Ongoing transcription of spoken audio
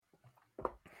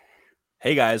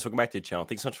Hey guys, welcome back to the channel.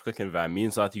 Thanks so much for clicking the video. It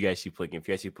means a lot. You guys keep clicking. If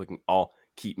you guys keep clicking, I'll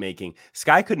keep making.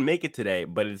 Sky couldn't make it today,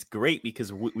 but it's great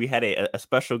because we had a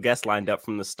special guest lined up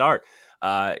from the start.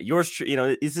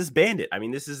 Is this Bandit? I mean,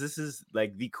 this is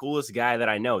like the coolest guy that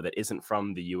I know that isn't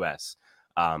from the U.S.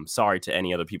 Sorry to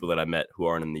any other people that I met who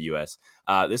aren't in the U.S.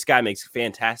 This guy makes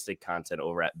fantastic content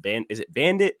over at Is it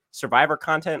Bandit Survivor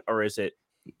content or is it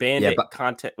Bandit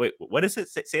content? Wait, what is it?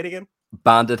 Say it again.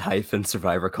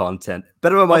 Bandit-Survivor content.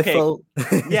 Bit of a mouthful.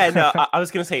 Yeah, no, I was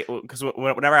gonna say because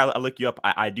whenever I look you up,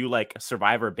 I do like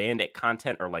Survivor Bandit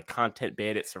content or like Content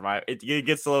Bandit Survivor. It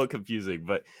gets a little confusing,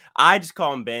 but I just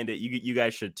call him Bandit. You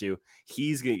guys should too.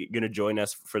 He's gonna join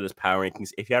us for this power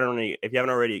rankings. If you haven't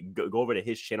already, go over to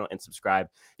his channel and subscribe.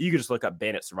 You can just look up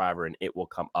Bandit Survivor and it will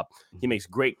come up. He makes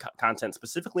great content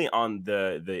specifically on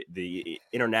the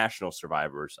international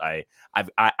survivors. I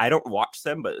don't watch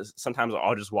them, but sometimes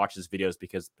I'll just watch his videos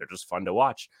because they're just fun to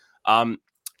watch.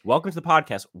 Welcome to the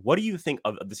podcast. What do you think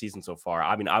of the season so far?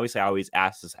 I mean, obviously, I always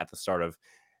ask this at the start of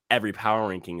every power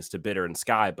rankings to Bitter and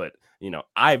Sky, but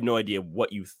I have no idea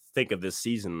what you think of this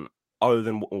season other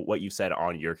than what you said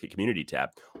on your community tab.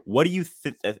 What do you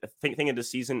think of this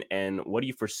season, and what do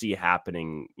you foresee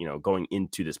happening? Going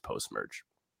into this post merge.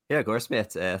 Yeah, of course,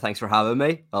 mate. Thanks for having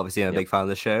me. Obviously, I'm a big fan of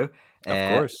the show.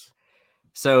 Of course.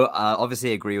 So,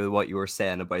 obviously, agree with what you were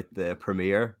saying about the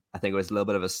premiere. I think it was a little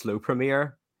bit of a slow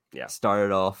premiere. Yeah.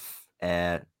 Started off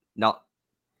not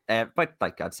but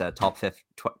like I'd say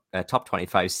top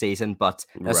 25 season, but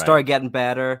it started getting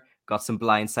better. Got some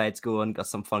blind sides going, got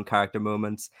some fun character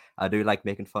moments. I do like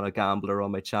making fun of Gambler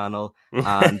on my channel.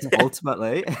 And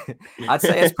ultimately, I'd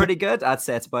say it's pretty good. I'd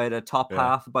say it's about a top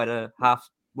half, about a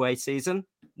halfway season.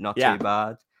 Not too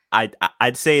bad.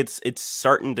 I'd say it's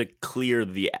starting to clear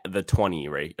the 20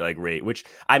 rate, which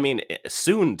I mean,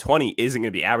 soon 20 isn't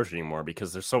going to be average anymore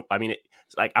because there's so, I mean,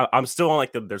 I'm still on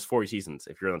there's 40 seasons.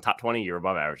 If you're in the top 20, you're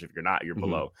above average. If you're not, you're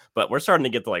below. But we're starting to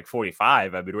get to like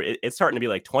 45. I mean, it's starting to be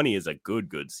like 20 is a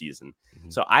good season.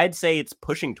 So I'd say it's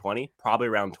pushing 20, probably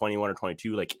around 21 or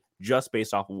 22, like just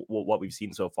based off what we've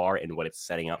seen so far and what it's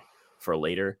setting up for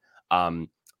later.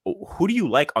 Who do you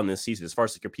like on this season as far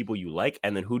as like your people you like,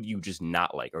 and then who do you just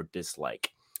not like or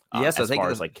dislike? As far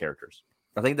as like characters.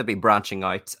 I think they've been branching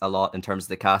out a lot in terms of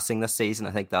the casting this season.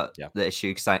 I think that the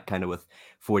issue kind of with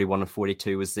 41 and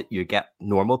 42 is that you get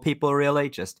normal people, really,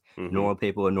 just normal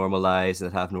people with normal lives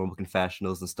that have normal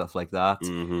confessionals and stuff like that.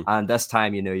 And this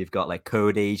time, you've got like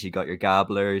Cody's, you got your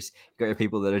Gabblers, you got your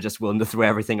people that are just willing to throw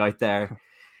everything out there.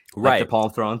 Like the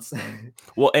palm fronts.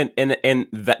 Well, and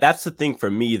that's the thing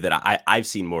for me that I've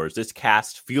seen more is this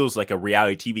cast feels like a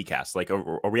reality TV cast. Like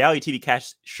a reality TV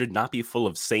cast should not be full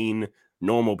of sane,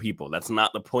 normal people. That's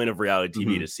not the point of reality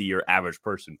TV to see your average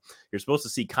person. You're supposed to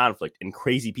see conflict and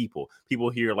crazy people. People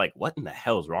here like, what in the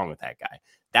hell is wrong with that guy?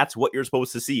 That's what you're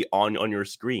supposed to see on your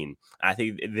screen. I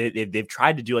think they've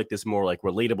tried to do like this more like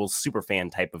relatable super fan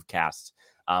type of cast,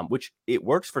 which it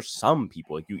works for some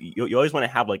people. Like you always want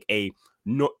to have like a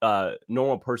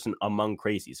normal person among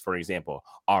crazies. For example,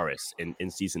 Aris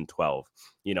in season 12.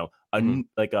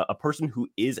 Like a person who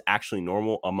is actually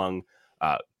normal among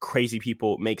crazy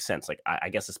people makes sense. Like I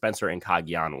guess a Spencer and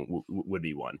Caggiano would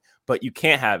be one, but you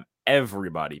can't have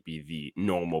everybody be the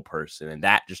normal person, and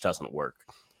that just doesn't work.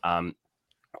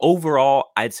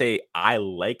 Overall, I'd say I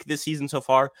like this season so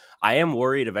far. I am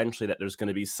worried eventually that there's going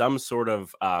to be some sort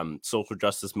of social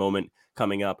justice moment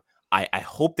coming up. I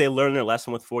hope they learn their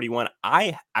lesson with 41.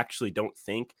 I actually don't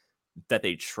think that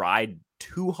they tried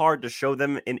too hard to show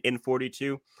them in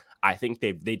 42. I think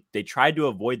they tried to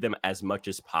avoid them as much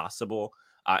as possible.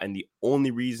 And the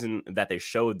only reason that they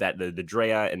showed that the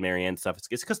Drea and Marianne stuff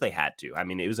is because they had to. I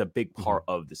mean, it was a big part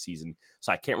of the season.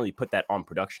 So I can't really put that on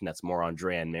production. That's more on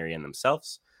Drea and Marianne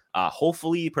themselves.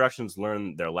 Hopefully productions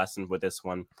learn their lesson with this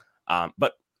one.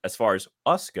 But as far as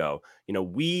us go,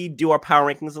 we do our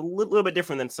power rankings a little bit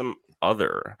different than some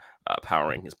other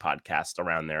power rankings podcasts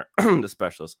around there. The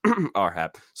specialists are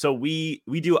have. So we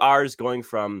do ours going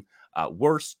from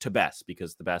worst to best,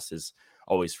 because the best is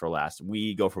always for last.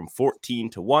 We go from 14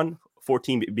 to 1,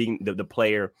 14 being the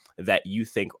player that you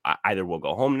think either will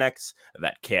go home next,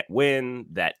 that can't win,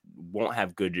 that won't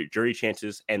have good jury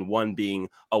chances, and 1 being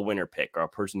a winner pick, or a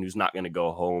person who's not going to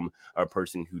go home, or a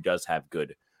person who does have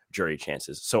good jury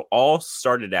chances. So all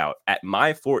started out at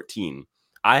my 14.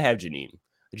 I have Janine.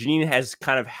 Janine has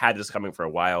kind of had this coming for a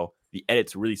while. The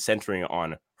edit's really centering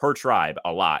on her tribe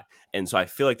a lot. And so I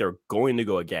feel like they're going to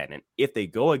go again. And if they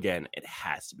go again, it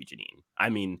has to be Janine. I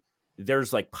mean,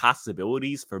 there's like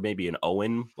possibilities for maybe an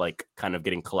Owen, like kind of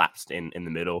getting collapsed in the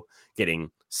middle,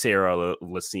 getting Sarah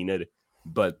Lacina.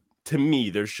 But to me,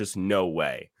 there's just no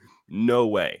way no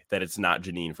way that it's not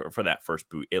Janine for that first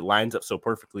boot. It lines up so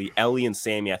perfectly. Ellie and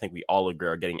Sammy, I think we all agree,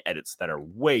 are getting edits that are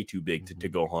way too big to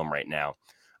go home right now.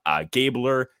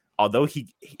 Gabler, although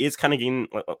he is kind of getting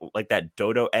like that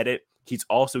Dodo edit, he's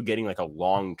also getting like a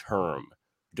long-term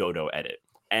Dodo edit.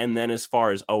 And then as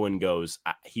far as Owen goes,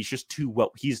 he's too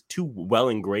well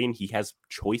ingrained. He has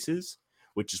choices,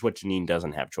 which is what Janine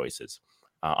doesn't have choices.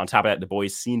 On top of that, the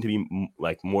boys seem to be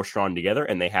like more strong together,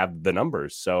 and they have the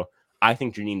numbers. So I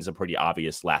think Janine's a pretty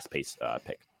obvious last place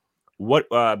pick. What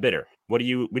Bitter? What are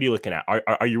you looking at?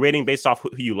 Are you rating based off who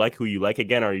you like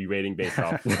again? Or are you rating based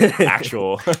off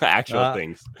actual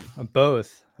things?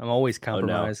 Both. I'm always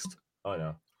compromised. Oh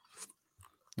no.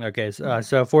 Okay,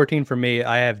 so 14 for me.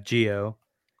 I have Gio.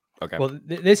 Okay. Well,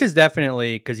 this is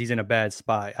definitely because he's in a bad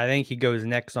spot. I think he goes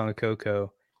next on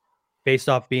Coco, based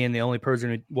off being the only person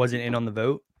who wasn't in on the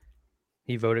vote.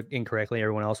 He voted incorrectly.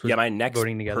 Everyone else was my next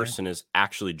voting together. person is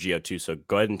actually Gio too. So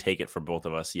go ahead and take it for both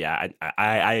of us. Yeah,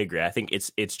 I agree. I think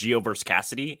it's Gio versus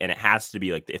Cassidy, and it has to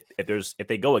be like if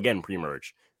they go again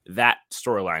pre-merge, that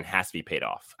storyline has to be paid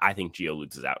off. I think Gio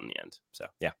loses out in the end. So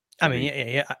yeah. I mean,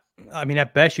 yeah. I mean,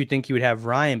 at best, you'd think he would have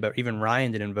Ryan, but even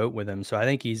Ryan didn't vote with him. So I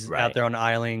think he's out there on the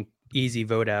island, easy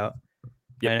vote out.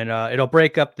 Yep. And it'll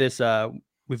break up this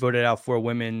we voted out 4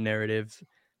 women narrative.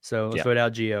 So let's vote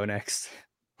out Gio next.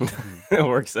 It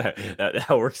works. That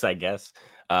works, I guess.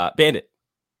 Bandit.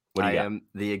 What do you got? I am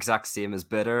the exact same as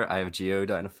Bitter. I have Gio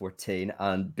down to 14,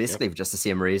 and basically for just the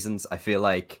same reasons. I feel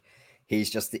like he's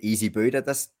just the easy boot at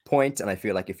this point, and I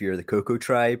feel like if you're the Coco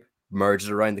tribe, merges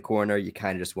around the corner, you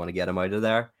kind of just want to get him out of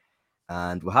there.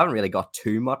 And we haven't really got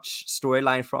too much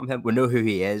storyline from him. We know who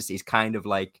he is. He's kind of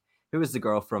like, who was the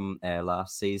girl from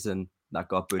last season that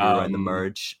got booted around the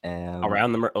merge?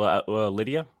 Around the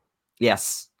Lydia?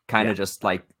 Yes, kind of just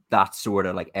like that sort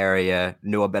of like area.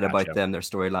 Know a bit about them, their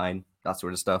storyline, that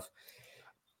sort of stuff.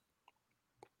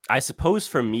 I suppose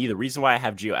for me, the reason why I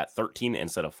have Gio at 13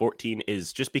 instead of 14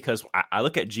 is just because I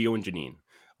look at Gio and Janine,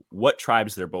 what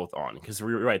tribes they're both on. Because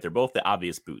you're right, they're both the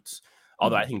obvious boots.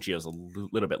 Although I think Gio's a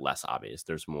little bit less obvious.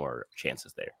 There's more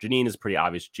chances there. Janine is pretty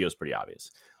obvious. Gio's pretty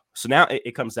obvious. So now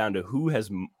it comes down to who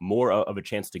has more of a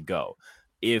chance to go.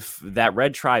 If that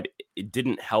red tribe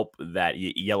didn't help that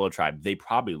yellow tribe, they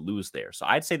probably lose there. So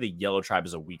I'd say the yellow tribe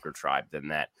is a weaker tribe than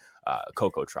that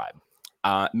Coco tribe.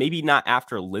 Maybe not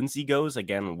after Lindsay goes.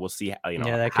 Again, we'll see.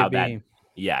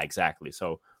 Yeah, exactly.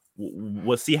 So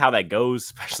we'll see how that goes,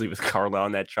 especially with Carla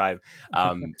on that tribe.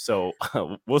 So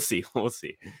we'll see.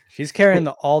 She's carrying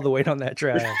all the weight on that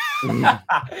tribe.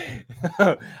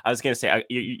 I was gonna say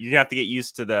you have to get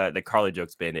used to the Carla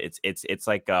jokes, Ben. It's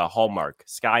like Hallmark,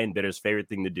 Sky and Bitter's favorite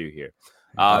thing to do here.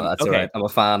 That's okay. All right. I'm a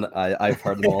fan. I've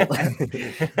heard them all.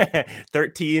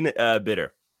 13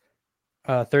 Bitter.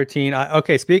 13.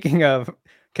 Okay, speaking of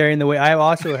carrying the weight, I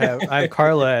have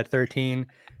Carla at 13.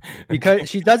 Because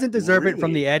she doesn't deserve it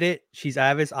from the edit. She's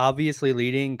obviously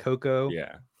leading Coco.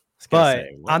 Yeah. But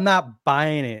I'm not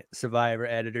buying it, Survivor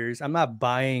editors. I'm not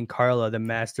buying Carla, the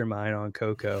mastermind on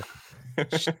Coco.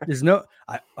 There's no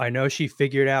I know she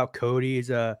figured out Cody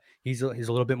he's a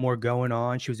little bit more going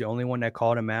on. She was the only one that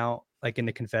called him out, like in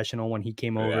the confessional when he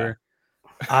came over.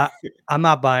 I'm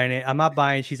not buying it. I'm not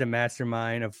buying she's a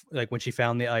mastermind of like when she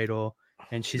found the idol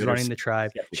and she's running the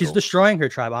tribe. Skeptical. She's destroying her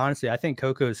tribe. Honestly, I think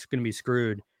Coco's gonna be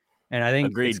screwed. And I think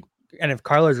agreed. And if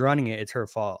Carla's running it, it's her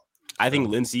fault. I think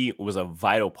Lindsay was a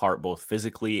vital part, both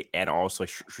physically and also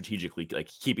strategically, like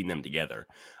keeping them together.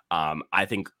 I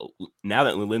think now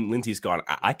that Lindsay's gone,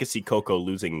 I could see Coco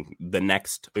losing the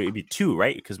next maybe 2,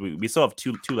 right? Because we still have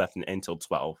two left until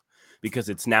 12. Because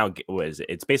it's now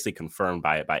it's basically confirmed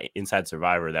by Inside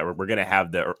Survivor that we're gonna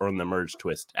have the Earn the Merge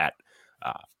twist at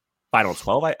final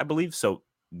 12, I believe. So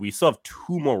we still have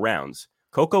 2 more rounds.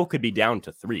 Coco could be down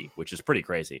to 3, which is pretty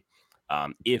crazy.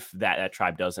 If that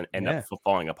tribe doesn't end up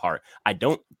falling apart. I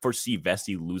don't foresee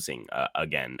Vessi losing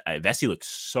again. Vessi looks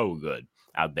so good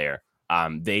out there.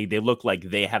 They look like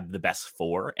they have the best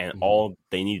 4, and all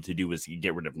they needed to do was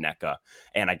get rid of NECA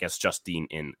and I guess Justine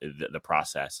in the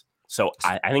process. So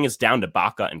I think it's down to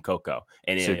Baka and Coco.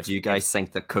 And so do you guys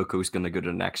think that Coco's going to go to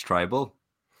the next tribal?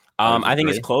 I think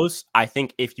it's close. I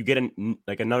think if you get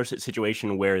another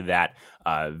situation where that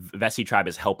Vessi tribe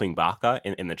is helping Baka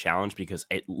in the challenge, because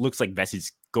it looks like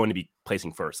Vessi's going to be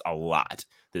placing first a lot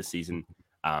this season,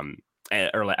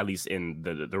 or at least in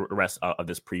the rest of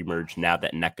this pre-merge. Now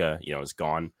that NECA is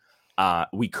gone,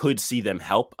 we could see them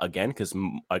help again, because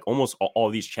like almost all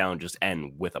these challenges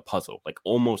end with a puzzle, like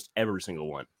almost every single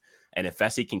one. And if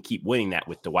Vessi can keep winning that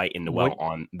with Dwight and Noelle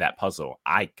on that puzzle,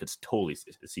 I could totally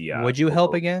see. Would you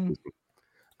help again?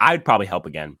 I'd probably help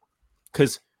again,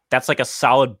 because that's like a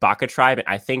solid Baka tribe. And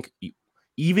I think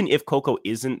even if Coco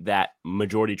isn't that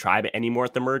majority tribe anymore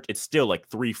at the merge, it's still like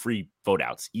 3 free vote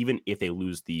outs, even if they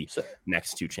lose the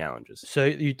next 2 challenges. So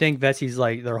you think Vesi's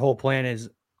like their whole plan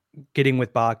is getting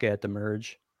with Baka at the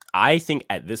merge? I think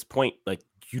at this point, like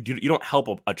you don't help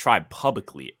a tribe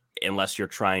publicly unless you're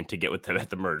trying to get with them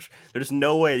at the merge. There's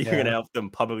no way you're gonna help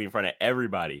them publicly in front of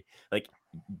everybody. Like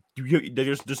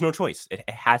there's no choice. It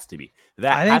has to be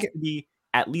that has to be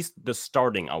at least the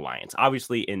starting alliance.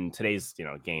 Obviously, in today's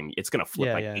game, it's gonna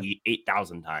flip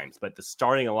 8,000 times. But the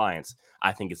starting alliance,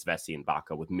 I think, is Vesi and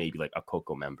Baka with maybe like a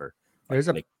Coco member. There's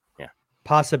a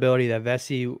possibility that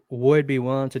Vesi would be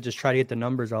willing to just try to get the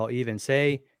numbers all even.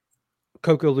 Say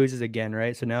Coco loses again,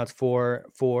 right? So now it's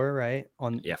 4-4, right?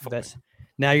 On Vesi.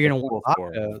 Now you're gonna want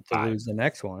Baka to lose the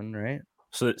next one, right?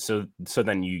 So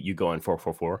then you go in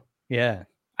 4-4-4. Yeah,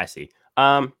 I see.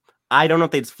 I don't know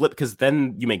if they'd flip because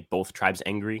then you make both tribes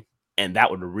angry, and that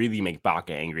would really make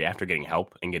Baka angry after getting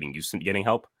help and getting used to getting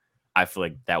help. I feel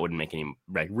like that wouldn't make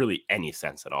really any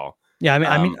sense at all. Yeah,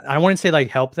 I mean, I wouldn't say like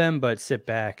help them, but sit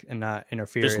back and not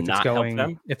interfere.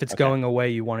 If it's going away,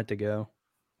 you want it to go.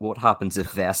 What happens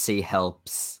if Vesi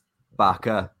helps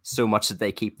Baka so much that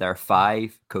they keep their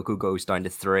 5, Coco goes down to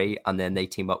 3, and then they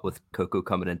team up with Coco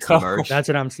coming into the merge? That's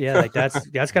what I'm saying. Like that's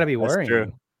got to be worrying.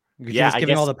 True. You're just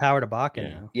giving all the power to Baka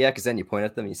now. Yeah, because then you point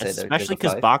at them, you say especially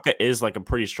because Baka is like a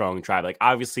pretty strong tribe. Like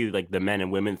obviously, like the men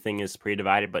and women thing is pretty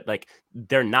divided, but like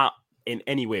they're not in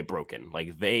any way broken.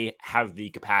 Like they have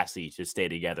the capacity to stay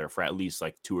together for at least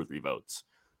like 2 or 3 votes,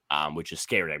 which is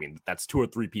scary. I mean, that's 2 or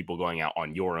 3 people going out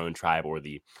on your own tribe or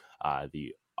the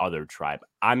other tribe.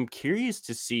 I'm curious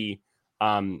to see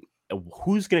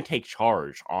who's going to take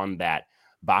charge on that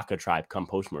Baka tribe come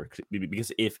post-merge,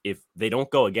 because if they don't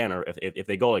go again, or if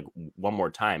they go like one more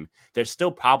time, they're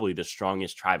still probably the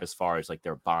strongest tribe as far as like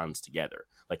their bonds together.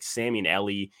 Like Sammy and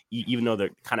Ellie, even though they're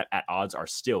kind of at odds, are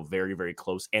still very, very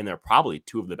close, and they're probably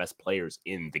 2 of the best players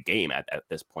in the game at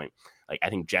this point. Like I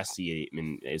think Jesse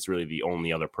is really the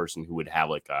only other person who would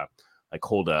have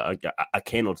hold a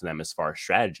candle to them as far as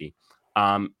strategy.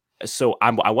 So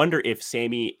I wonder if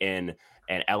Sammy and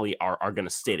Ellie are going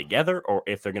to stay together, or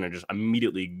if they're going to just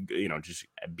immediately, just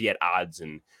be at odds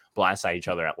and blindside each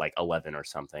other at like 11 or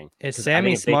something. If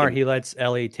Sammy's smart, he lets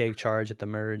Ellie take charge at the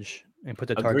merge and put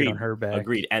the target on her back.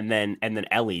 Agreed. And then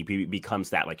Ellie becomes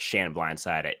that like Shan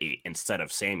blindside at 8 instead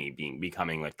of Sammy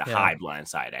becoming like the high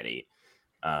blindside at 8.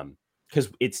 Because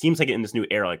it seems like in this new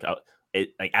era, like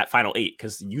at final 8,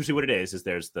 because usually what it is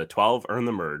there's the 12 earn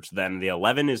the merge, then the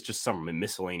 11 is just some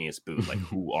miscellaneous boot, like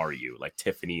who are you, like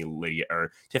Tiffany, Lydia,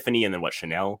 or Tiffany, and then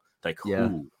Chanel, like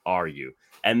who are you,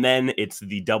 and then it's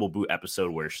the double boot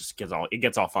episode where it just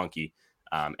gets all funky,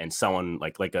 and someone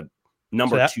like a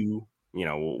number 2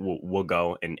 will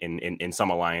go in some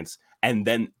alliance, and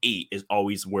then 8 is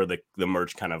always where the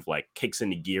merge kind of like kicks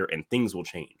into gear and things will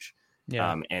change.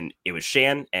 And it was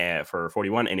Shan for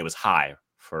 41, and it was High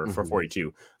for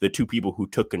 42, the 2 people who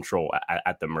took control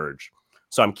at the merge.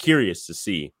 So I'm curious to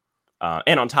see.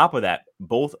 And on top of that,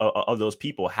 both of those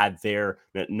people had their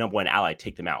number 1 ally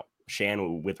take them out.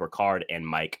 Shan with Ricard and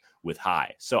Mike with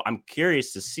High. So I'm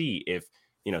curious to see if,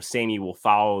 Sammy will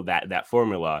follow that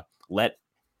formula, let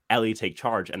Ellie take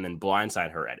charge, and then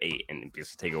blindside her at 8 and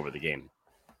just take over the game.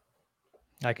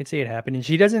 I can see it happening.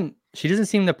 She doesn't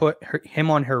seem to put him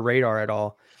on her radar at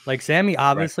all. Like Sammy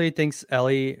obviously thinks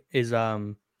Ellie is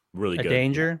really a good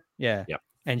danger. Yeah. Yep.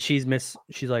 And she's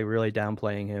like really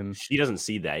downplaying him. She doesn't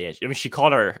see that yet. I mean, she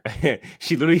called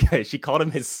she called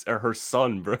him her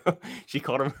son, bro. She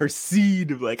called him her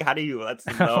seed. Like, how do you?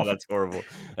 That's horrible.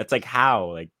 That's like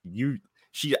how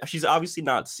she's obviously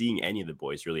not seeing any of the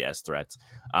boys really as threats.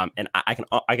 And I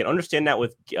can understand that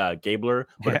with Gabler,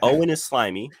 but Owen is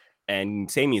slimy and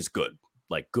Sammy is good.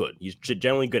 Like good. He's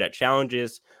generally good at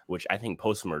challenges, which I think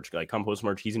post-merge, come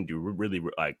post-merge, he's going to do really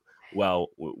like well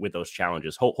with those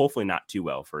challenges. Hopefully not too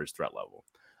well for his threat level.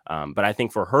 But I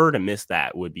think for her to miss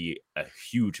that would be a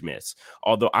huge miss.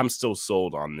 Although I'm still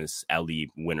sold on this Ellie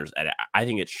winners edit. I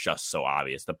think it's just so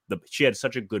obvious. She had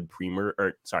such a good premier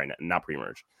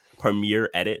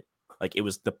edit. Like it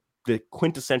was the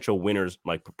quintessential winners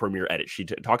like premier edit. She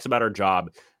talks about her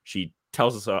job. She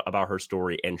tells us about her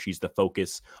story, and she's the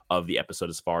focus of the episode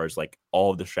as far as like all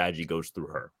of the strategy goes through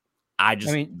her.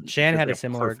 Shan had a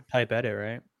similar type edit,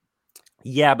 right?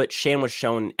 Yeah, but Shan was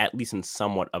shown at least in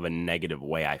somewhat of a negative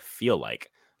way. I feel like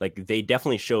they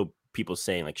definitely show people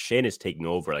saying like Shan is taking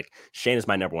over, like Shan is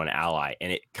my number 1 ally,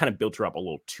 and it kind of built her up a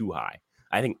little too high.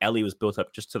 I think Ellie was built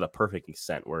up just to the perfect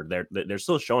extent where they're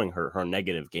still showing her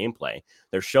negative gameplay.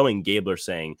 They're showing Gabler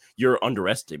saying you're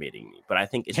underestimating me, but I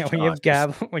think it's when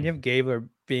you have Gabler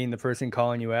being the person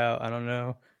calling you out, I don't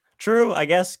know. True, I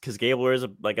guess, because Gabler is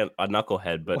like a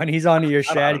knucklehead. But when he's onto your I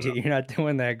don't strategy, know. you're not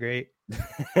doing that great.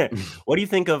 What do you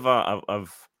think of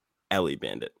Ellie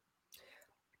Bandit?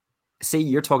 See,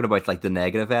 you're talking about like the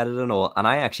negative edit and all, and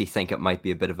I actually think it might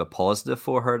be a bit of a positive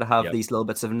for her to have Yep. these little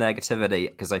bits of negativity,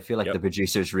 because I feel like Yep. the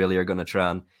producers really are going to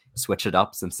try and switch it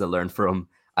up, since they learned from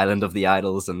Island of the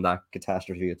Idols and that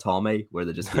catastrophe of Tommy, where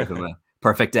they just gave him a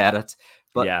perfect edit.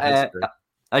 But Yeah, that's true.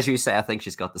 as you say, I think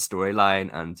she's got the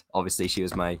storyline, and obviously she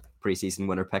was my preseason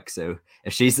winner pick. So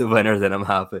if she's the winner, then I'm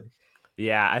happy.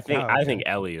 Yeah, I think Oh, okay.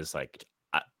 Ellie is like.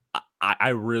 I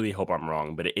really hope I'm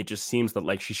wrong, but it just seems that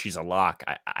like she's a lock.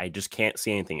 I just can't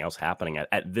see anything else happening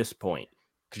at this point.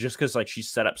 Just because like she's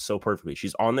set up so perfectly.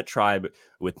 She's on the tribe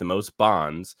with the most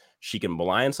bonds. She can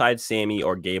blindside Sammy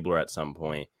or Gabler at some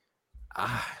point.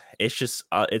 It's just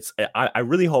I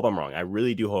really hope I'm wrong. I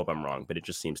really do hope I'm wrong, but it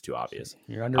just seems too obvious.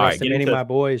 You're underestimating my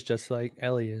boys, just like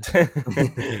Ellie is.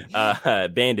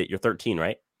 Bandit, you're 13,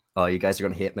 right? Oh, you guys are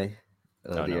going to hate me.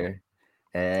 Oh dear. No.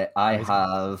 I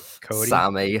have Cody?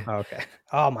 Sammy. Okay.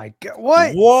 Oh my god!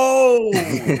 What? Whoa!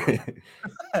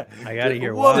 I gotta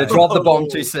hear why. Did I drop the bomb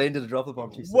too soon?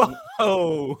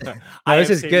 Whoa! No, this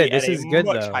is good. This is good,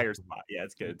 much though. higher spot. Yeah,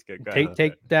 it's good. It's good. Go ahead.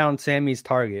 Take down Sammy's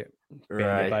target.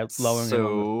 Right. By lowering him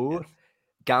on So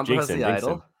Gambler has Jinx the him.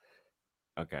 idol.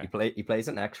 Okay. He plays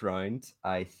it next round.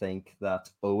 I think that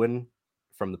Owen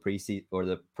from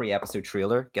the pre-episode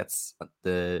trailer gets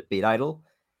the beat idol.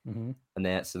 Mhm. And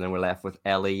then we're left with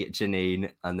Ellie,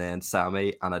 Janine, and then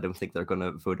Sammy. And I don't think they're going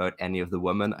to vote out any of the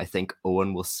women. I think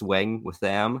Owen will swing with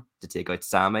them to take out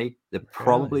Sammy. They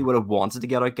probably would have wanted to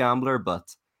get out Gambler,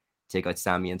 but take out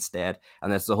Sammy instead.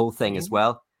 And that's the whole thing as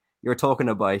well. You're talking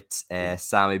about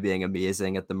Sammy being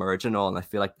amazing at the merge and all. And I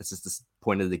feel like this is the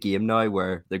point of the game now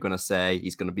where they're going to say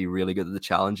he's going to be really good at the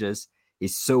challenges.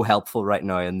 He's so helpful right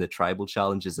now in the tribal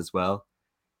challenges as well.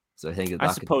 So I think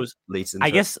I suppose leads into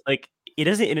I guess like it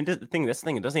doesn't. And it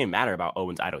doesn't even matter about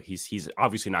Owen's idol. He's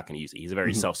obviously not going to use it. He's a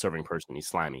very self-serving person. He's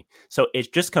slimy. So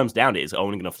it just comes down to, is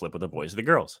Owen going to flip with the boys or the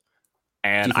girls?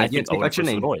 And I think Owen flips with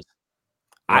the boys.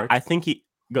 I think he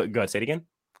go ahead, say it again.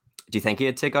 Do you think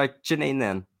he'd take out Janine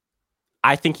then?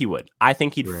 I think he would. I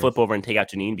think he'd flip over and take out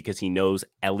Janine because he knows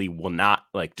Ellie will not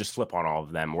like just flip on all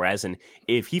of them. Whereas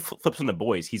if he flips on the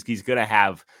boys, he's going to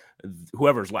have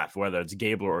whoever's left, whether it's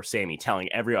Gabler or Sammy,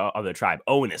 telling every other tribe,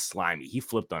 Owen is slimy. He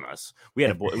flipped on us. We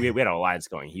had we had an alliance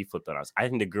going. He flipped on us. I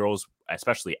think the girls,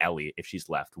 especially Ellie, if she's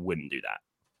left, wouldn't do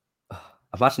that.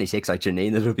 Imagine he takes out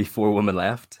Janine. There would be 4 women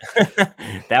left.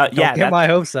 Don't get my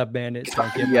hopes up, Bandit.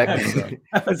 Don't get my hopes up.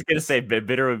 I was gonna say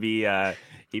Bitter would be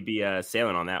he'd be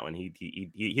sailing on that one.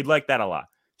 He'd like that a lot.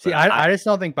 See, I just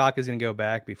don't think Baka's gonna go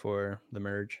back before the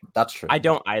merge. That's true. I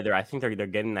don't either. I think they're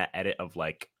getting that edit of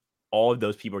like all of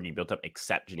those people are getting built up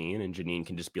except Janine, and Janine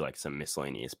can just be like some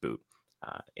miscellaneous boot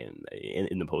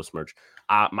in the post merge.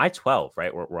 My 12,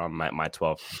 right? We're on my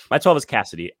 12. My 12 is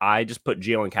Cassidy. I just put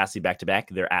Gio and Cassidy back to back.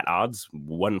 They're at odds.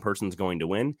 One person's going to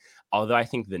win. Although I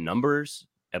think the numbers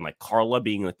and like Carla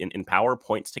being like in power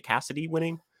points to Cassidy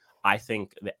winning. I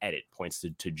think the edit points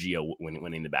to Gio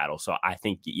winning the battle. So I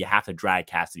think you have to drag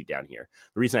Cassidy down here.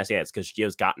 The reason I say that is because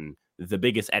Gio's gotten the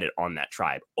biggest edit on that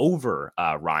tribe over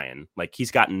Ryan. Like he's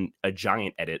gotten a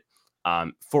giant edit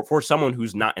for someone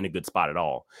who's not in a good spot at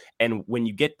all. And when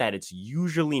you get that, it's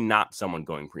usually not someone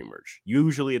going pre-merge.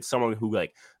 Usually it's someone who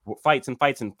like fights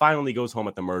and finally goes home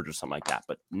at the merge or something like that,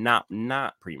 but not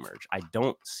pre-merge. I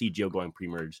don't see Gio going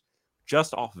pre-merge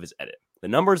just off of his edit. The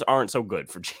numbers aren't so good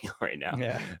for Gio right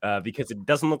now because it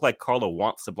doesn't look like Carla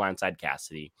wants to blindside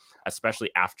Cassidy, especially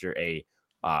after a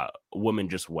woman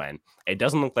just went. It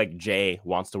doesn't look like Jay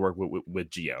wants to work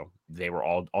with Gio. They were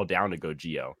all down to go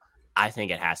Gio. I think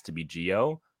it has to be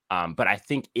Gio. But I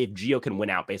think if Gio can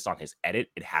win out based on his edit,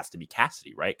 it has to be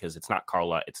Cassidy, right? Because it's not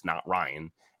Carla, it's not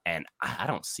Ryan. And I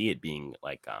don't see it being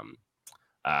like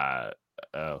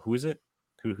who is it?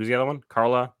 Who's the other one?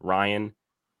 Carla, Ryan,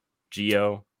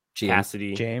 Gio,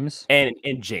 Cassidy, James, and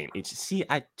James.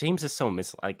 James is so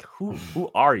who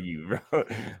are you, bro?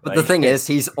 But the thing is,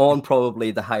 he's on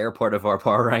probably the higher part of our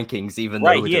power rankings, even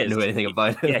though we don't know anything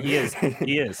about him. Yeah,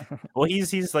 he is. Well,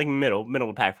 he's like middle of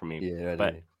the pack for me. Yeah,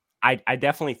 but I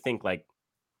definitely think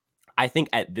I think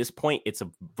at this point it's a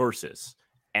versus.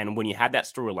 And when you have that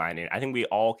storyline, I think we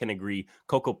all can agree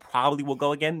Coco probably will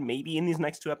go again, maybe in these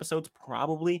next 2 episodes,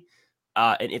 probably.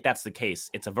 And if that's the case,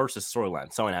 it's a versus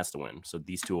storyline. Someone has to win. So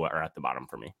these 2 are at the bottom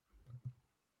for me.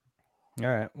 All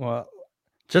right. Well,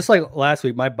 just like last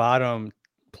week, my bottom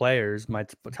players, my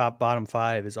top bottom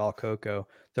 5 is all Coco.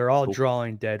 They're all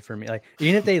drawing dead for me. Like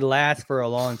even if they last for a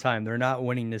long time, they're not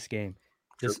winning this game.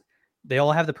 They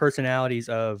all have the personalities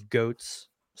of goats.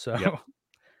 So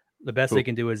The best they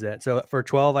can do is that. So for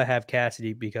 12, I have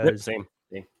Cassidy because same.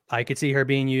 I could see her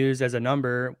being used as a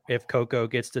number if Coco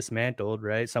gets dismantled,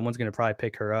 right? Someone's going to probably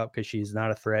pick her up because she's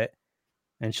not a threat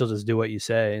and she'll just do what you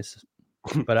say.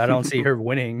 But I don't see her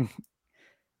winning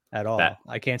at all.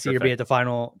 I can't see her be at the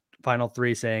final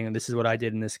 3 saying, this is what I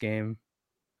did in this game.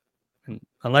 And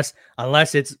unless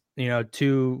it's,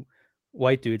 2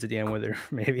 white dudes at the end with her,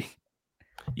 maybe.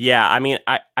 Yeah, I mean,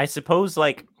 I suppose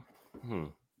like,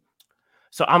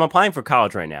 so I'm applying for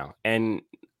college right now, and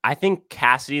I think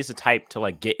Cassidy is the type to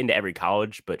like get into every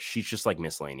college, but she's just like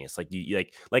miscellaneous. Like you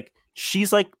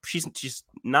she's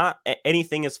not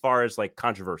anything as far as like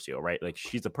controversial, right? Like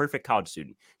she's a perfect college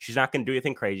student. She's not going to do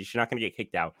anything crazy. She's not going to get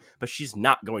kicked out, but she's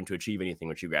not going to achieve anything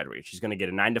when she graduates. She's going to get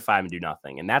a 9 to 5 and do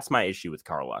nothing. And that's my issue with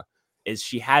Carla, is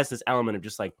she has this element of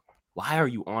just like, why are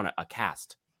you on a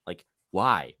cast? Like,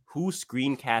 why? Who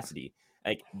screened Cassidy?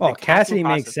 Like, well, Cassidy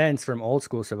makes sense from old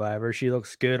school Survivor. She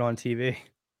looks good on TV.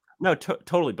 No,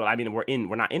 totally. But I mean,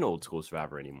 we're not in old school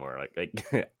Survivor anymore.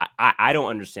 Like I don't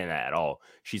understand that at all.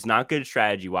 She's not good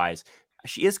strategy wise.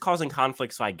 She is causing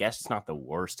conflict, so I guess it's not the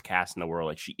worst cast in the world.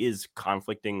 Like she is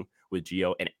conflicting with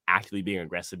Gio and actively being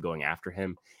aggressive, going after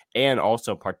him, and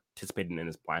also participating in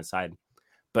his blind side.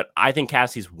 But I think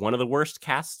Cassie's one of the worst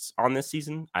casts on this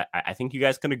season. I think you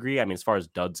guys can agree. I mean, as far as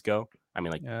duds go, I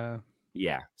mean, like,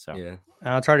 yeah. So yeah,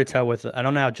 it's hard to tell I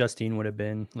don't know how Justine would have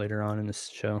been later on in this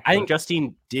show. I think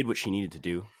Justine did what she needed to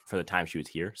do for the time she was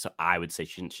here. So I would say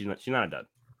she's not a dud.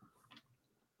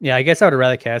 Yeah, I guess I would have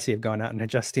rather Cassie have gone out in a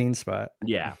Justine spot.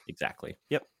 Yeah, exactly.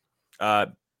 Yep.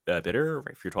 Bitter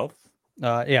right for your 12.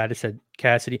 Yeah, I just said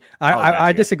Cassidy.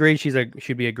 I disagree.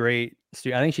 She'd be a great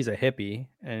student. I think she's a hippie,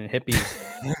 and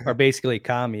hippies are basically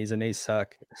commies, and they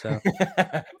suck. So,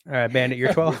 all right, Bandit,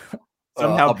 you're 12.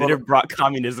 Somehow Bitter brought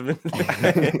communism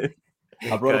in.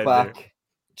 I brought it back.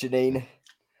 Janine,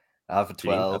 I have a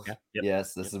 12. Okay. Yep.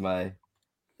 Yes, this is my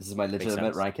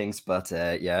legitimate rankings. But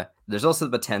yeah, there's also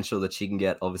the potential that she can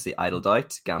get obviously idled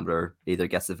out. Gambler either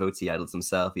gets the votes, he idles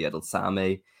himself, he idles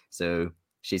Sammy. So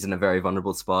she's in a very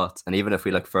vulnerable spot. And even if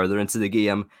we look further into the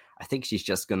game, I think she's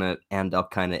just going to end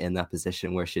up kind of in that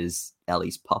position where she's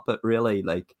Ellie's puppet, really.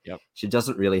 Like, she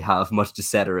doesn't really have much to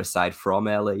set her aside from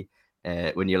Ellie.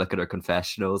 When you look at her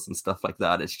confessionals and stuff like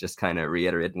that, it's just kind of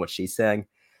reiterating what she's saying.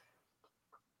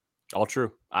 All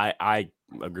true. I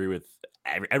agree with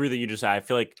everything you just said. I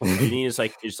feel like Janine is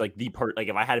like the part. Like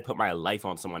if I had to put my life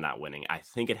on someone not winning, I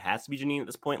think it has to be Janine at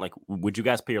this point. Like, would you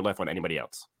guys put your life on anybody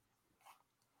else?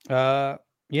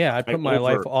 Yeah, I'd put my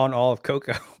life on all of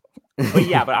Coco. But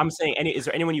yeah, but I'm saying, is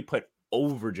there anyone you put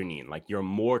over Janine? Like you're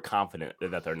more confident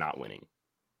that they're not winning.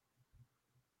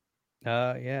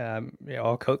 Yeah,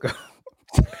 all Coco.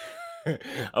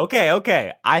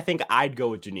 Okay. I think I'd go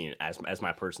with Janine as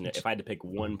my person. If I had to pick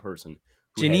one person,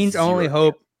 Janine's only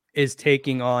hope is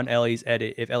taking on Ellie's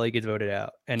edit if Ellie gets voted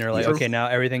out, and they're like, okay, now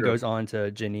everything goes on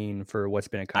to Janine for what's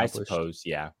been accomplished. I suppose,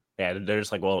 yeah. They're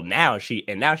just like, well, now she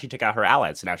took out her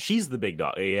allies, so now she's the big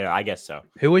dog. Yeah, I guess so.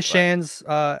 Who was Shan's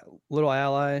little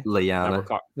ally? Liana.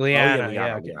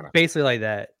 Liana. Basically like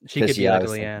that. She could be like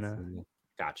Liana.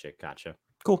 Gotcha.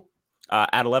 Cool.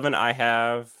 At 11, I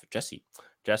have Jesse.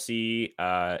 Jesse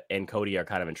and Cody are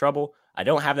kind of in trouble. I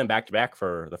don't have them back to back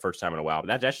for the first time in a while,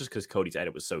 but that's just because Cody's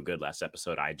edit was so good last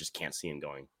episode. I just can't see him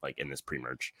going like in this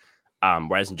pre-merge.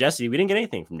 Whereas in Jesse, we didn't get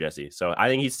anything from Jesse, so I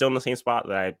think he's still in the same spot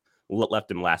that I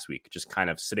left him last week, just kind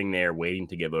of sitting there waiting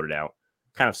to get voted out.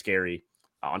 Kind of scary.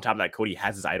 On top of that, Cody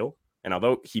has his idol, and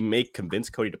although he may convince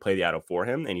Cody to play the idol for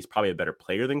him, and he's probably a better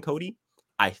player than Cody,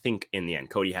 I think in the end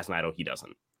Cody has an idol, he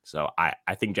doesn't. So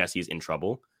I think Jesse is in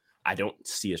trouble. I don't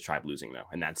see his tribe losing though,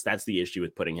 and that's the issue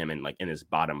with putting him in his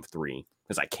bottom 3,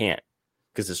 because I can't,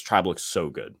 because his tribe looks so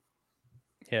good.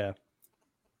 Yeah.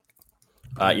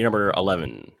 Your number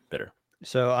 11, Bitter.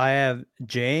 So I have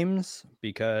James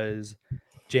because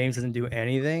James doesn't do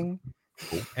anything,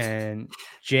 and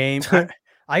James.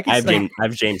 I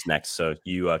have James next, so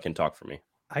you can talk for me.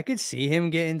 I could see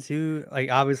him get into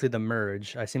obviously the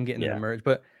merge. I see him getting into the merge,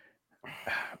 but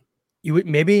you would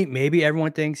maybe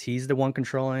everyone thinks he's the one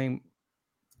controlling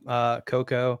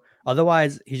Coco.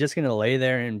 Otherwise, he's just gonna lay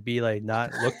there and be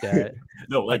not looked at.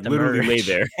 No, literally lay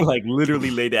there,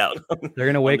 literally laid out. They're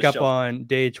gonna wake up on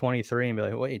day 23 and be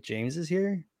like, "Wait, James is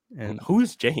here." And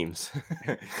who's James?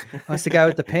 That's the guy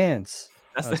with the pants.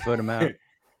 Let's vote him out.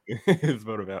 Let's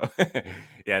vote him out.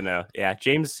 Yeah.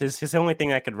 James, his only thing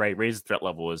that could raise the threat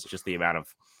level is just the amount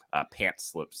of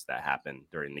pants slips that happen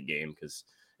during the game, because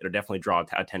it'll definitely draw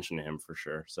attention to him for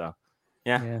sure. So,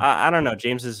 yeah. I don't know.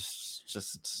 James is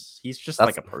he's just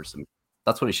like a person.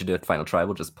 That's what he should do at Final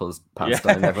Tribal. Just pull his pants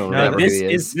Yeah. down. Everyone will No, remember who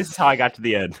he is. This is how I got to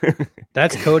the end.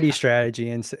 That's Cody's strategy,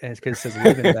 and because it says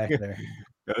living back there.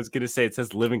 I was gonna say it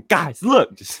says living. Guys,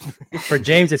 look. Just... For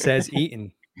James, it says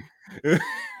eating.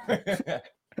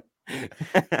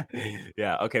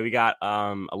 Yeah. Okay. We got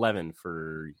 11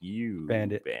 for you,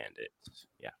 Bandit.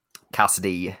 Yeah.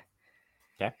 Cassidy.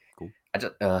 Okay. Cool.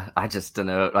 I just don't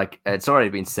know. Like, it's already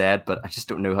been said, but I just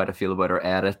don't know how to feel about her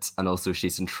edit. And also,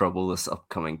 she's in trouble this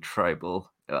upcoming tribal.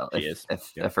 Well,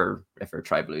 if her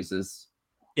tribe loses,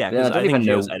 yeah, I don't even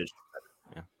know.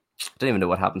 Yeah. I don't even know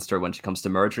what happens to her when she comes to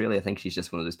merge. Really, I think she's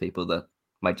just one of those people that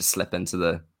might just slip into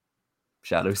the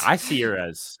shadows. I see her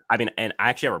as, I mean, and I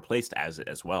actually have replaced as it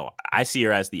as well. I see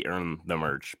her as the earn the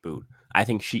merge boot. I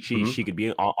think she could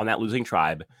be on that losing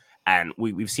tribe. And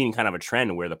we've seen kind of a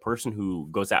trend where the person who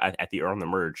goes out at the earn the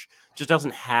merge just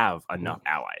doesn't have enough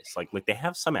allies. Like they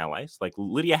have some allies. Like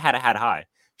Lydia had high.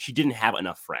 She didn't have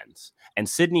enough friends. And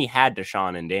Sydney had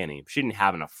Deshawn and Danny. She didn't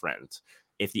have enough friends.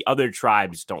 If the other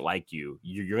tribes don't like you,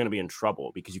 you're going to be in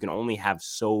trouble because you can only have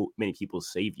so many people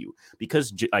save you.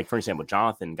 Because, like, for example,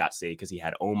 Jonathan got saved because he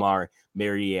had Omar,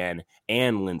 Marianne,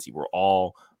 and Lindsay were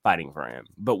all fighting for him.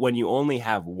 But when you only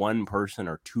have one person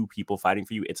or two people fighting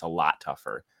for you, it's a lot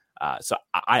tougher. So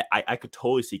I could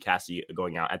totally see Cassie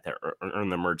going out at the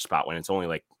earn the merge spot when it's only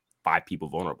like 5 people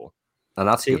vulnerable. And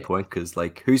that's a good point, because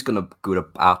like, who's going to go to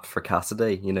bat for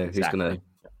Cassidy? You know, who's going to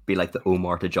be like the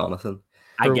Omar to Jonathan?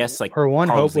 I guess like her one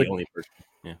Carl's hope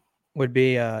would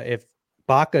be if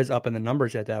Baca's up in the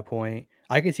numbers at that point.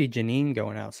 I could see Janine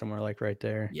going out somewhere like right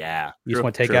there. Yeah, you just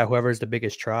want to take out whoever's the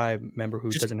biggest tribe member who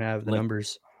doesn't have the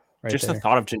numbers. Right just there. The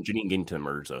thought of Janine getting to the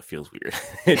merge though feels weird.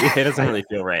 It doesn't really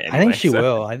feel right. Anyway, I think she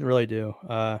will. I really do.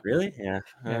 Really?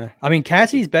 Yeah. I mean,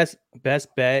 Cassie's best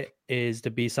bet is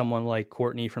to be someone like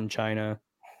Courtney from China.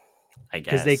 I guess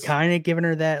because they kind of given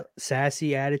her that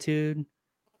sassy attitude.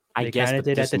 They kind of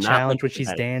did at the challenge when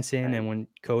she's dancing, right. And when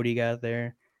Cody got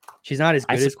there, she's not as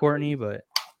good as Courtney, but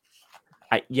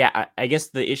I guess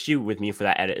the issue with me for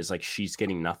that edit is like she's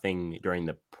getting nothing during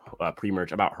the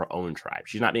pre-merge about her own tribe.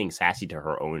 She's not being sassy to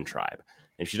her own tribe.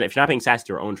 If she's not being sassy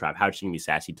to her own tribe, how's she gonna be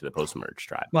sassy to the post-merge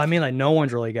tribe? Well, I mean, like no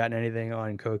one's really gotten anything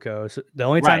on Coco. So the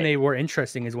only time they were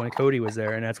interesting is when Cody was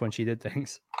there, and that's when she did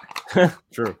things.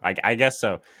 True, I guess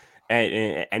so.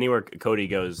 Anywhere Cody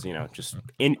goes, you know, just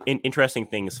interesting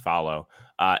things follow.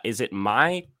 Is it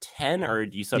my 10 or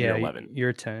do you sub your 11?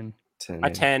 You're 10. My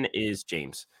 10 is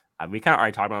James. We kind of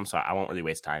already talked about him, so I won't really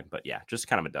waste time. But yeah, just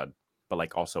kind of a dud. But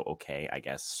like also okay, I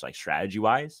guess, like strategy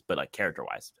wise, but like character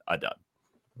wise, a dud.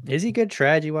 Is he good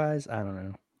strategy wise? I don't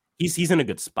know. He's in a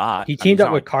good spot. He teamed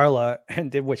up with Carla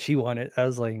and did what she wanted. I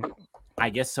was like, I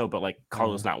guess so, but like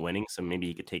Carla's not winning, so maybe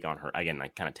he could take on her again,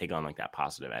 like kind of take on like that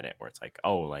positive edit where it's like,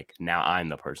 oh, like now I'm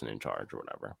the person in charge or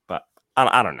whatever. But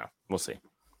I don't know. We'll see.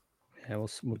 Yeah,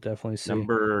 we'll definitely see.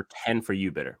 Number 10 for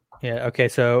you, Bitter. Yeah. Okay.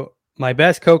 So my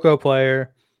best Coco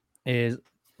player is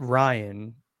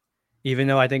Ryan, even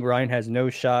though I think Ryan has no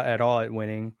shot at all at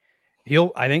winning.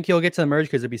 I think he'll get to the merge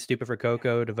because it'd be stupid for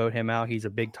Coco to vote him out. He's a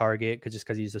big target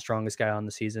because he's the strongest guy on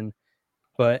the season.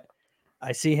 But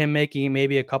I see him making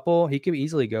maybe a couple. He could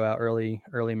easily go out early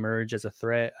merge as a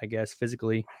threat, I guess,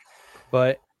 physically.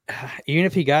 But even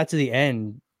if he got to the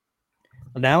end,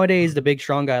 nowadays the big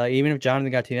strong guy, like even if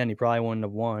Jonathan got to the end, he probably wouldn't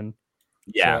have won.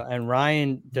 Yeah. So, and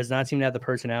Ryan does not seem to have the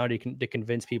personality to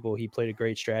convince people he played a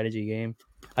great strategy game.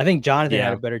 I think Jonathan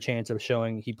had a better chance of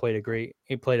showing he played a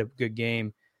good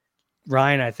game.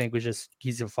 Ryan, I think,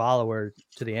 he's a follower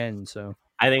to the end. So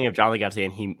I think if Jonathan got to the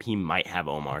end, he might have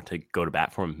Omar to go to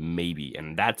bat for him, maybe,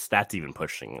 and that's even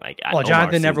pushing. Like, well,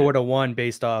 Jonathan never would have won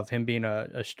based off him being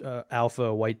a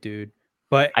alpha white dude.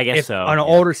 But I guess so. On an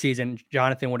older season,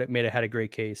 Jonathan would have had a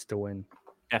great case to win.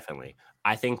 Definitely.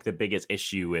 I think the biggest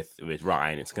issue with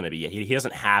Ryan, it's going to be he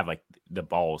doesn't have like the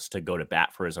balls to go to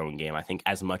bat for his own game. I think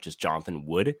as much as Jonathan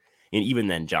would, and even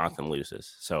then Jonathan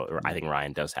loses. So I think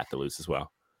Ryan does have to lose as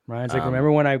well. Ryan's like,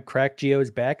 remember when I cracked Gio's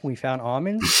back and we found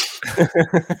almonds?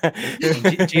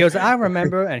 Gio's, I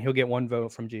remember, and he'll get one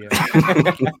vote from Gio.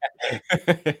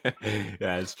 Yeah,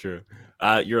 that's true.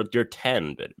 You're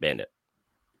 10, Bandit.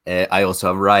 I also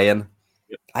have Ryan.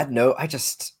 Yep. I don't know.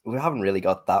 We haven't really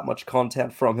got that much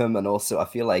content from him, and also I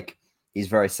feel like he's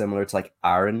very similar to like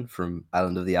Aaron from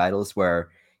Island of the Idols, where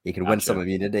he can win some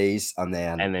immunities and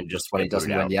then just when he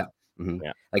doesn't win, yeah.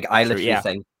 Like I literally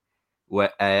think.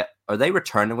 Are they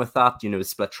returning with that? You know,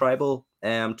 split tribal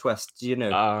twist. Do you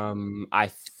know?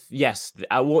 Yes.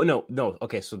 No.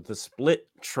 Okay, so the split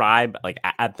tribe, like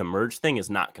at the merge thing, is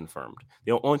not confirmed.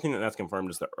 The only thing that's confirmed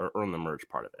is the earn the merge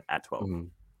part of it at 12.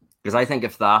 Mm-hmm. Because I think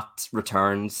if that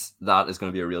returns, that is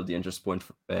going to be a real dangerous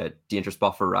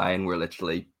spot for Ryan, where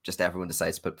literally just everyone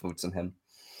decides to put votes on him.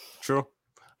 True.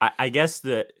 I guess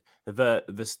the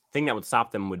thing that would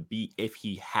stop them would be if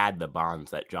he had the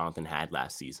bonds that Jonathan had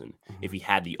last season. If he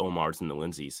had the Omars and the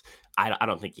Lindsays, I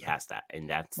don't think he has that, and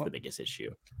that's the biggest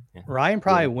issue. Yeah. Ryan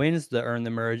probably wins the earn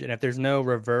the merge, and if there's no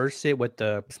reverse it with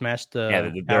the smash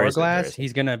the hourglass,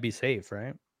 he's gonna be safe,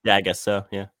 right? Yeah, I guess so.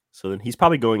 Yeah. So then he's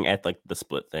probably going at like the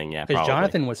split thing. Yeah, because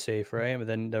Jonathan was safe, right? But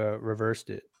then they reversed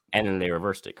it. And then they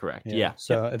reversed it, correct? Yeah.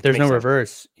 So if there's no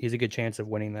reverse, he's a good chance of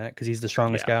winning that because he's the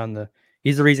strongest guy on the.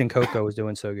 He's the reason Coco was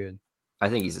doing so good. I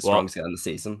think he's the strongest guy in the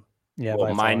season. Yeah.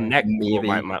 Well,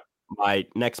 my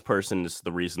next person is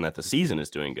the reason that the season is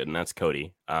doing good, and that's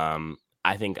Cody.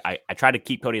 I think I try to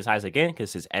keep Cody as high as I can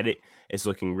because his edit is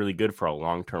looking really good for a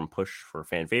long-term push for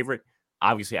fan favorite.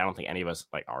 Obviously, I don't think any of us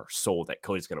like are sold that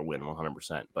Cody's going to win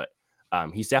 100%, but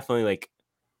he's definitely like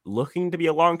looking to be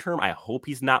a long-term. I hope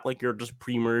he's not like your just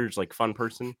pre-merge like fun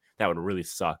person. That would really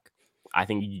suck. I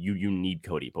think you need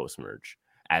Cody post-merge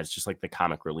as just like the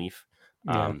comic relief.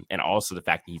 And also the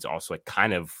fact that he's also like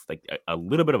kind of like a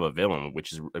little bit of a villain,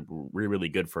 which is really, really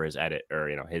good for his edit or,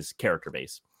 you know, his character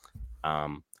base.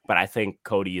 But I think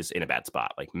Cody is in a bad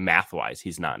spot. Like math wise,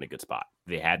 he's not in a good spot.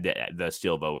 They had the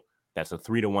steel vote. That's a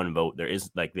 3-1 vote. There is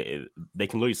like they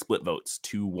can literally split votes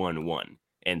 2-1-1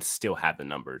 and still have the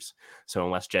numbers. So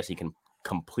unless Jesse can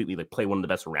completely like play one of the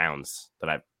best rounds that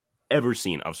I've ever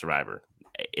seen of Survivor,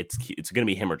 it's going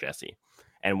to be him or Jesse.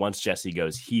 And once Jesse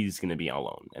goes, he's going to be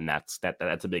alone, and that's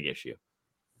a big issue.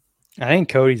 I think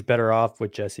Cody's better off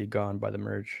with Jesse gone by the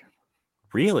merge.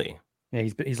 Really? Yeah,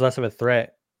 he's less of a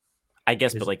threat. I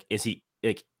guess, but like, is he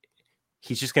like?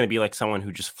 He's just going to be like someone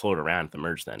who just float around at the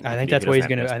merge. Then I think that's what he's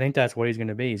going to. I think that's what he's going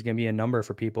to be. He's going to be a number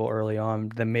for people early on.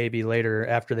 Then maybe later,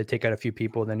 after they take out a few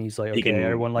people, then he's like, okay,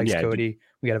 everyone likes Cody.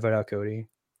 We got to vote out Cody.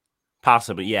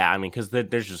 Possibly, yeah. I mean, because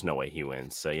there's just no way he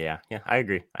wins. So yeah, I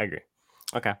agree.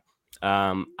 Okay.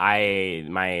 The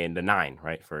 9,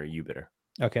 right, for you bitter.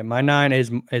 Okay, my 9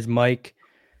 is Mike.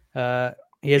 He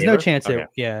has no chance at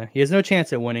he has no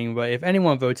chance at winning, but if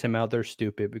anyone votes him out, they're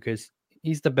stupid because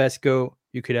he's the best GOAT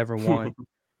you could ever want.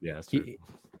 Yeah, that's true.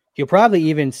 He'll probably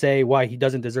even say why he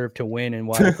doesn't deserve to win and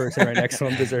why the person right next to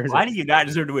him deserves Why do you not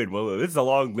deserve to win? Well, this is a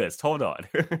long list. Hold on.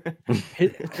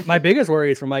 My biggest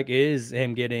worry for Mike is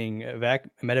him getting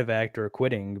medevaced or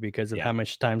quitting because of how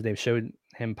much times they've showed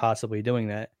him possibly doing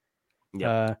that.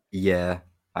 Yeah,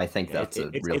 I think that's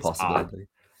a real possibility.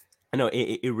 I know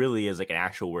it really is like an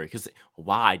actual worry because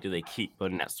why do they keep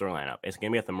putting that storyline up? It's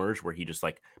gonna be at the merge where he just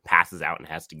like passes out and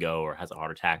has to go or has a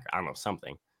heart attack. Or, I don't know,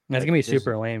 something. That's gonna be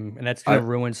super lame, and that's gonna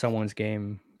ruin someone's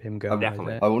game. Him going.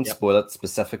 Definitely. I won't spoil it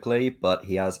specifically, but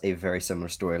he has a very similar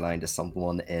storyline to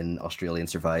someone in Australian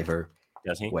Survivor.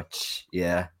 Does he? Which,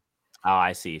 yeah. Oh,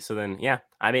 I see. So then, yeah.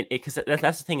 I mean, because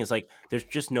that's the thing is like, there's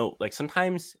just no like.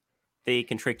 Sometimes they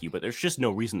can trick you, but there's just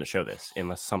no reason to show this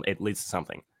unless it leads to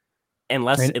something.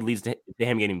 Unless it leads to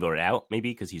him getting voted out,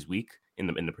 maybe because he's weak in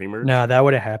the pre-merge. No, that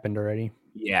would have happened already.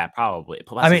 Yeah, probably.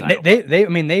 I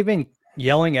mean, they've been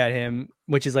yelling at him,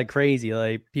 which is like crazy.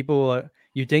 Like people,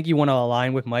 you think you want to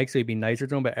align with Mike so he'd be nicer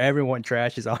to him, but everyone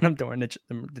trashes on him during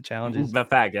the challenges.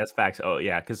 That's facts. Oh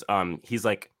yeah, because he's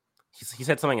like. He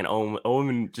said something, and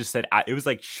Owen just said, it was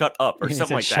like, shut up, or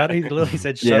something like that. He literally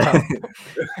said, shut up.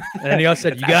 And then he also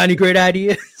said, you got any great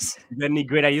ideas? You got any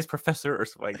great ideas, professor? Or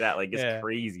something like that. Like, it's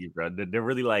crazy, bro. They're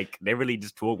really like, they really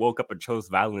just woke up and chose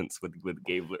violence with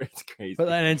Gabler. It's crazy. But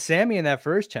then Sammy in that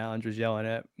first challenge was yelling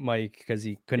at Mike because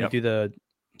he couldn't do the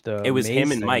it was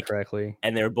him and Mike correctly.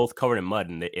 And they were both covered in mud,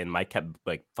 and Mike kept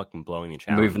like fucking blowing the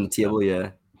challenge. Moving the table,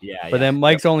 Yeah. But then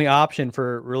Mike's only option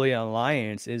for really an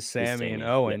alliance is Sammy and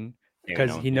Owen. Yeah.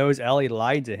 Because he knows Ellie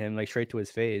lied to him like straight to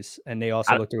his face, and they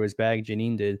also looked through his bag.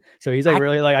 Janine did, so he's like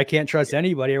really like I can't trust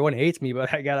anybody. Everyone hates me,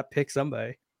 but I gotta pick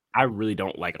somebody. I really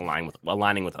don't like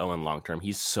aligning with Owen long term.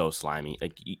 He's so slimy.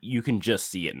 Like you can just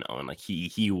see it in Owen. Like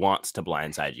he wants to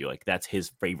blindside you. Like that's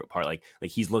his favorite part. Like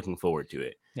he's looking forward to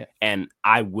it. Yeah. And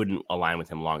I wouldn't align with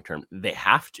him long term. They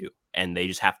have to, and they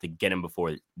just have to get him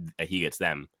before he gets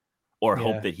them, or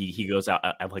hope that he goes out.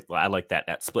 I like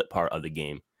that split part of the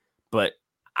game, but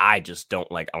I just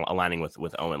don't like aligning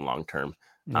with Owen long term.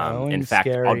 In fact,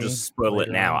 I'll just spoil it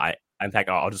now.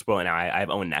 I'll just spoil it now. I have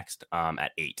Owen next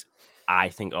at 8. I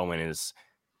think Owen is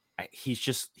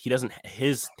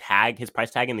his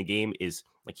price tag in the game is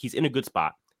like he's in a good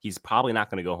spot. He's probably not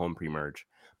going to go home pre-merge,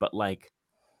 but like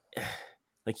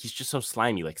he's just so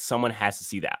slimy. Like someone has to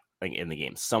see that like in the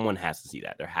game. Someone has to see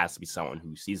that. There has to be someone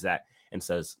who sees that and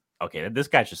says, okay, this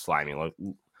guy's just slimy. Like,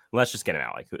 let's just get him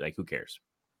out. Like who cares?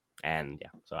 And yeah,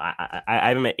 so I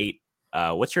have him at 8.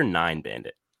 What's your 9,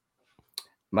 Bandit?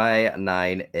 My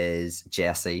 9 is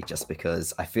Jesse, just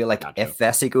because I feel like if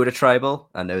Vessi go to tribal,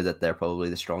 I know that they're probably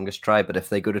the strongest tribe, but if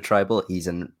they go to tribal, he's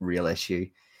in real issue.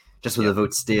 Just with a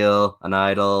vote steal, an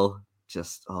idol,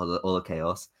 just all the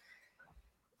chaos.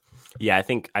 Yeah, I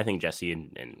think Jesse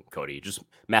and Cody just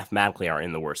mathematically are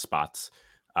in the worst spots.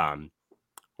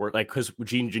 We're like, because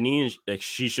Janine, like,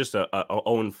 she's just a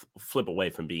own flip away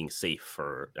from being safe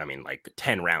for, I mean, like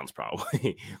 10 rounds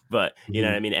probably. But you know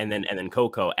what I mean. And then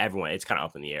Coco, everyone, it's kind of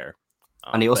up in the air.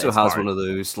 And he also has one of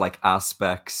those like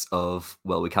aspects of,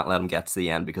 well, we can't let him get to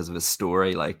the end because of his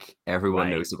story. Like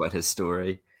everyone knows about his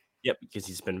story. Yep, because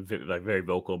he's been very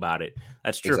vocal about it.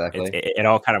 That's true. Exactly. It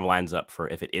all kind of lines up for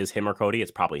if it is him or Cody,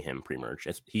 it's probably him pre-merge.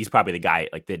 He's probably the guy,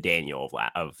 like the Daniel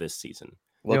of this season.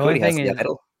 Well, Cody has the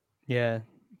idol. Yeah,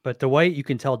 but Dwight, you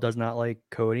can tell, does not like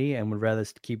Cody and would rather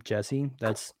keep Jesse.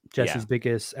 That's Jesse's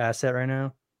biggest asset right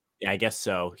now. Yeah, I guess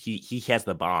so. He has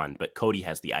the bond, but Cody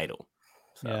has the idol.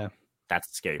 So yeah, that's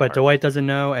the scary but part. Dwight doesn't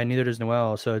know, and neither does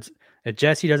Noel. So it's if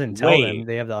Jesse doesn't tell them,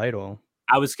 they have the idol.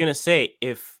 I was gonna say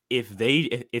if they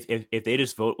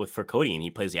just vote for Cody and he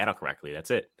plays the idol correctly,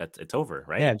 that's it. It's over,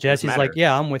 right? Yeah, Jesse's like,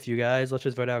 yeah, I'm with you guys. Let's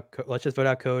just vote out. Let's just vote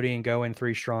out Cody and go in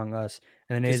 3 strong us.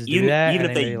 And then they just do that, even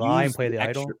if they lie and play the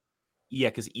idol. Yeah,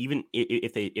 because even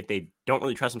if they don't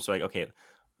really trust him, so like, okay,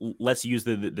 let's use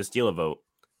the steal a vote.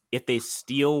 If they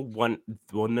steal one,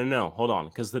 well, no, hold on,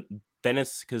 because then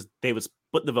it's because they would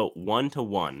split the vote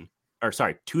 1-1, or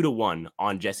sorry, 2-1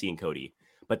 on Jesse and Cody,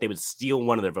 but they would steal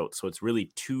one of their votes, so it's really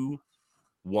 2-1-1.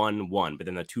 But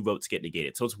then the 2 votes get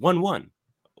negated, so it's 1-1.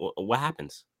 What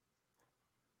happens?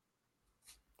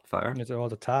 Fire. It's all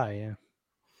the tie, yeah.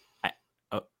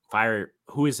 Fire.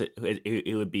 Who is it?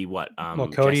 It would be what? Well,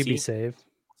 Cody would be saved.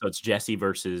 So it's Jesse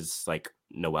versus like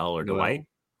Noel or Dwight.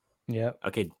 Yeah.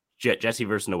 Okay, Jesse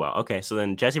versus Noel. Okay, so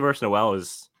then Jesse versus Noel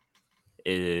is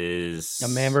a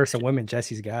man versus a woman.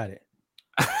 Jesse's got it.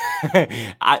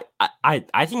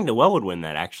 I think Noel would win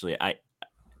that. Actually, I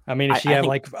mean, if she had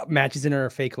like matches in her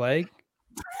fake leg.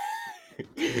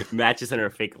 Matches in her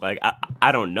fake leg.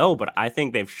 I don't know, but I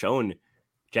think they've shown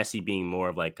Jesse being more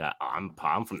of like, I'm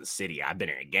from the city. I've been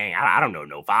in a gang. I don't know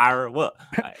no fire. What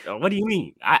do you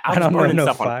mean? I was burning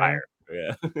stuff on fire.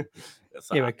 Yeah.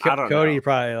 So yeah, but Cody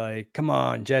probably like, come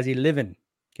on, Jesse, living.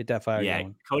 Get that fire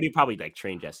going. Cody probably like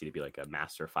trained Jesse to be like a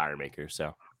master fire maker.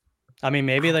 So, I mean,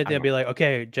 maybe like they'll be like,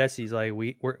 okay, Jesse's like,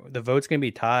 we're the vote's gonna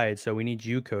be tied, so we need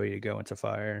you, Cody, to go into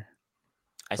fire.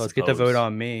 So let's get the vote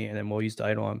on me, and then we'll use the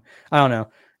idol on. I don't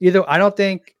know. I don't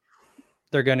think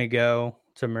they're gonna go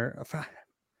to merge.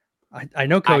 I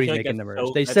know Cody's making the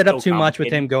merge. They set up too much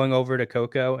with him going over to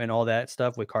Coco and all that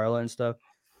stuff with Carla and stuff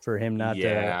for him not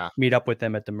to meet up with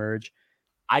them at the merge.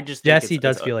 I just Jesse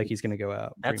does feel like he's going to go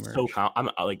out. That's so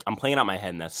I'm playing out my head,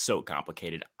 and that's so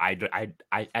complicated. I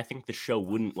think the show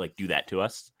wouldn't like do that to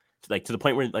us, like to the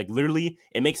point where like literally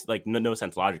it makes like no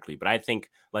sense logically. But I think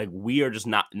like we are just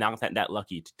not that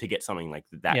lucky to get something like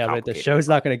that. Yeah, but the show's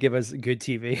not going to give us good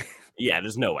TV. Yeah,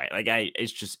 there's no way. Like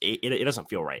it's just it doesn't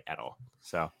feel right at all.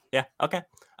 So yeah, okay.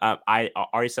 I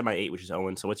already said my 8, which is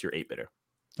Owen. So what's your 8 bidder?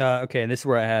 Okay, and this is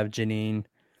where I have Janine.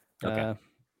 Okay.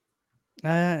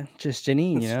 Just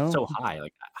Janine, you know, so high.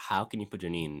 Like, how can you put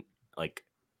Janine like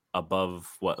above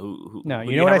what? Who? No,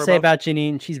 you know what I say about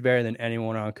Janine? She's better than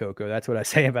anyone on Coco. That's what I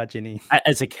say about Janine.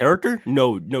 As a character,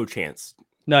 no chance.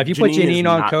 No, if you put Janine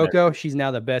on Coco, she's now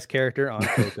the best character on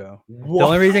Coco. The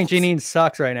only reason Janine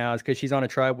sucks right now is because she's on a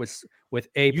tribe with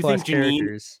A+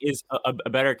 characters. Is a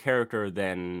better character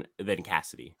than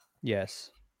Cassidy? Yes.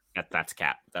 That's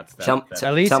cap. That's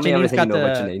at least Janine's got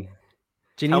the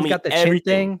Janine's got the chin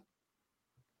thing.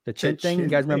 The chin thing. You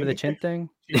guys remember the chin thing?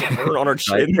 On her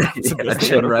chin.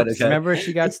 Remember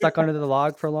she got stuck under the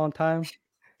log for a long time?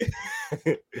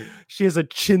 She has a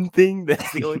chin thing.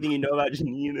 That's the only thing you know about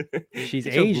Janine. She's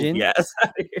Asian. Yes.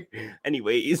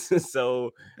 Anyways,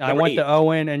 so I want the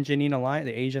Owen and Janine alliance,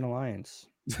 the Asian alliance.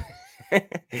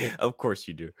 Of course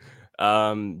you do.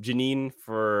 Janine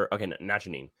for not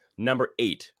Janine. Number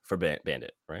 8 for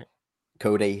Bandit, right?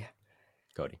 Cody.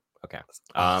 Okay.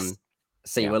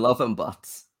 We love him, but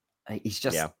he's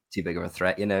just too big of a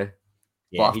threat, you know.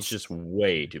 Yeah, he's just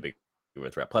way too big of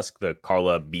a threat. Plus the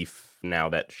Carla beef now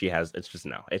that she has, it's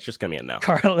just gonna be a no.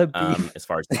 Carla beef, as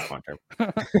far as the long term.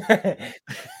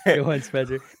 Go on,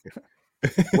 Spencer.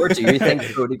 Where do you think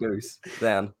Cody goes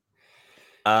then?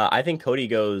 I think Cody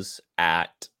goes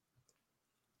at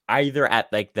either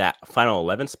at like that final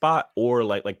 11 spot or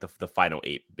like the final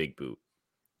 8 big boot.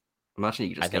 Imagine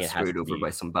you just get screwed over by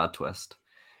some bad twist.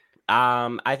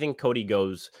 I think Cody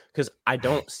goes because I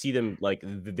don't see them like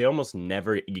they almost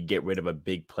never get rid of a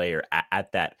big player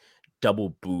at that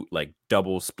double boot, like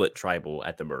double split tribal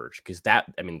at the merge, because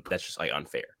that's just like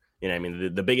unfair. You know, I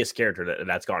mean, the biggest character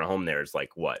that's gone home there is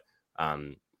like what?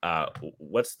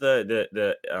 What's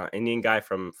the Indian guy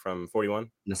from 41?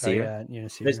 Nasir.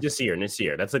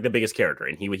 Nasir. That's like the biggest character,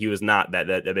 and he was not that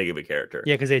big of a character.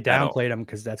 Yeah, because they downplayed him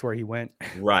because that's where he went.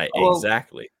 Right,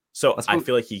 exactly. So I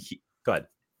feel like he go ahead.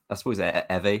 I suppose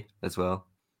Evie as well.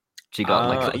 She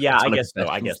got I guess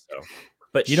so.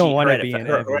 But you don't want to be in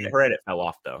her edit fell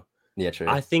off though. Yeah, true.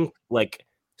 I think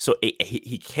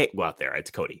he can't go out there.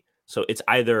 It's Cody. So it's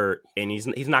either, and he's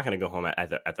not going to go home at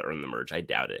the Earn the Merge. I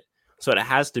doubt it. So it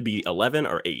has to be 11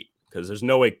 or 8, because there's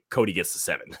no way Cody gets to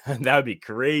 7. That would be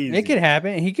crazy. It could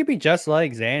happen. He could be just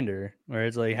like Xander, where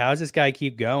it's like, how does this guy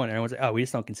keep going? And everyone's like, oh, we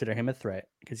just don't consider him a threat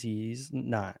because he's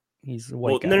not. He's a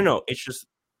white guy. No. It's just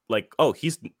like, oh,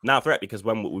 he's not a threat because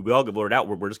when we all get voted out,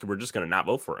 we're just going to not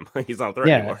vote for him. He's not a threat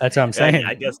anymore. That's what I'm saying.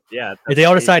 I guess, yeah. If they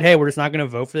all decide, hey, we're just not going to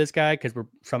vote for this guy because we're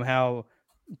somehow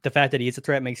the fact that he is a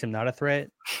threat makes him not a threat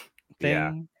thing.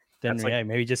 Yeah. Then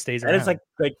maybe just stays around. And it's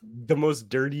like the most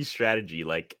dirty strategy.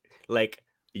 Like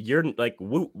you're like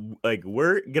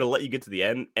we're gonna let you get to the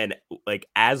end, and like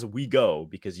as we go,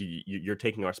 because you're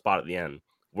taking our spot at the end,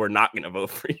 we're not gonna vote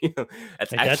for you.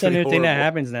 That's a new thing that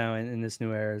happens now in this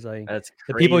new era. Is like that's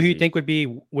the people who you think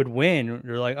would win.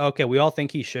 They're like, okay, we all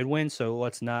think he should win, so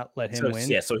let's not let him win.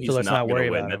 Yeah, so let's not worry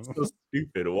about him. That's so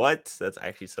stupid. What? That's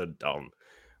actually so dumb.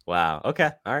 Wow. Okay.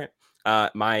 All right.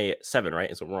 My 7, right,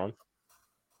 is what we're on.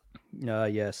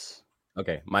 Yes.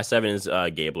 Okay, my 7 is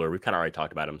Gabler. We've kind of already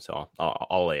talked about him, so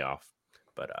I'll lay off.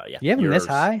 But yeah, you have him this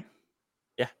high?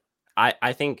 Yeah,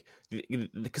 I think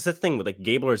because that's the thing with like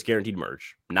Gabler is guaranteed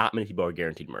merge. Not many people are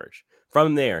guaranteed merge.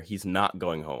 From there, he's not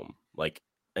going home. Like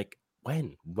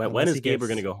when is Gabler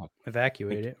going to go home?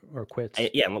 Evacuated or quits?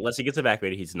 Yeah, unless he gets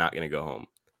evacuated, he's not going to go home.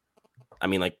 I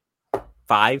mean, like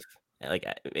 5, like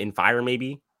in Fire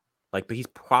maybe, like, but he's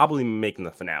probably making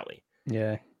the finale.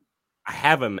 Yeah. I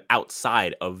have him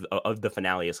outside of the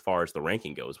finale as far as the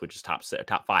ranking goes, which is top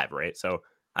 5, right? So,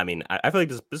 I mean, I feel like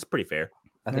this is pretty fair.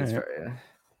 I think it's fair,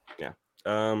 yeah.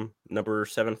 Number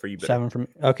 7 for you. 7 for me.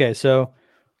 Okay, so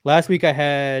last week I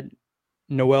had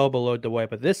Noel below Dwight,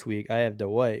 but this week I have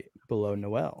Dwight below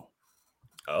Noel.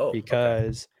 Oh,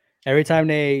 because every time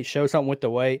they show something with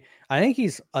Dwight, I think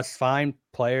he's a fine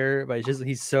player, but it's just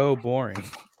he's so boring.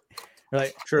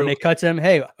 Like, when they cut to him,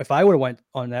 hey, if I would have went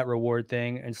on that reward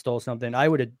thing and stole something, I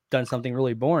would have done something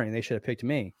really boring. They should have picked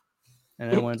me.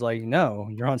 And everyone's like, no,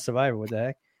 you're on Survivor. What the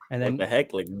heck? And then what the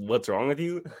heck? Like, what's wrong with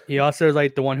you? He also is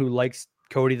like the one who likes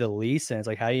Cody the least. And it's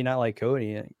like, how do you not like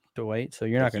Cody, Dwight? So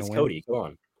you're not going to win. Cody, go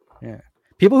on. Yeah.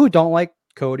 People who don't like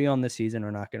Cody on this season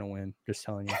are not going to win. Just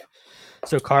telling you.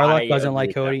 So Carla doesn't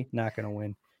like Cody, not going to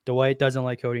win. Dwight doesn't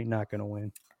like Cody, not going to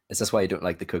win. Is this why you don't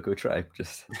like the Coco Tribe?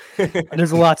 Just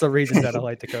there's lots of reasons that I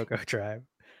like the Coco Tribe.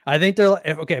 I think they're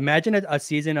okay. Imagine a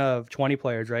season of 20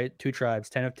 players, right? 2 tribes,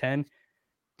 10 of 10.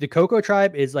 The Coco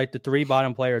Tribe is like the 3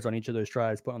 bottom players on each of those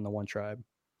tribes put on the one tribe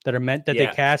that are meant that they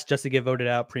cast just to get voted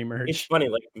out pre-merge. It's funny,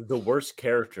 like the worst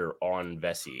character on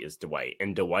Vessi is Dwight,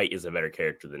 and Dwight is a better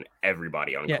character than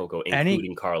everybody on Coco,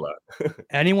 including Carla.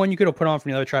 Anyone you could have put on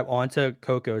from the other tribe onto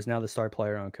Coco is now the star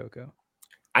player on Coco.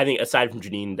 I think aside from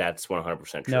Janine, that's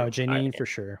 100% true. No, Janine for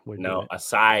sure. No,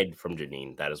 aside from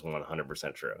Janine, that is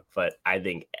 100% true. But I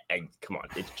think, come on,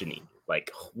 it's Janine.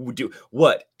 Like, do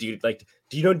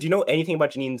you know anything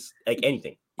about Janine's, like,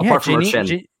 anything apart from her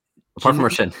chin? Apart from her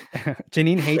chin,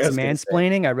 Janine hates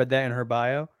mansplaining. I read that in her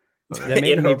bio. That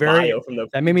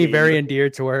made me very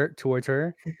endeared towards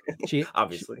her. She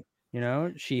obviously,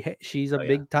 she's a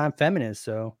big time feminist,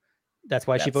 so. That's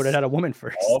why she voted out a woman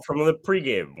first. All from the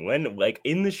pregame. When, like,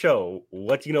 in the show,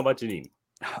 what do you know about Janine?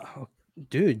 Oh,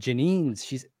 dude, Janine,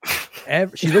 she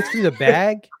looked through the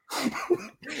bag.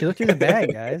 She looked through the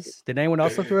bag, guys. Did anyone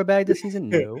else look through a bag this season?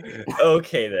 No.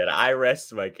 Okay, then I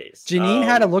rest my case. Janine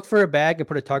had to look for a bag and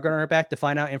put a target on her back to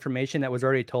find out information that was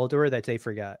already told to her that they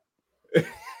forgot.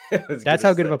 That's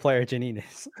how good of a player Janine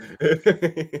is.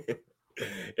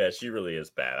 Yeah, she really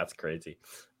is bad. That's crazy.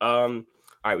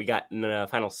 All right, we got the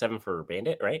final 7 for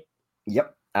Bandit, right?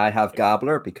 Yep. I have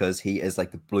Gabler because he is like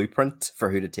the blueprint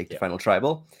for who to take the final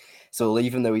tribal. So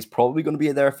even though he's probably going to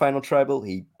be their final tribal,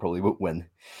 he probably won't win.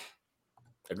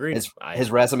 Agreed. His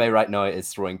resume right now is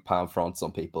throwing palm fronts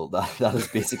on people. That is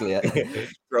basically it.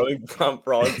 Throwing palm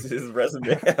fronts is his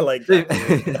resume. I like that.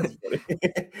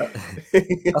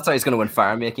 That's how he's going to win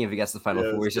fire making if he gets the final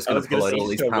 4. He's just going to pull out all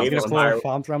these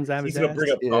palm fronts. He's going to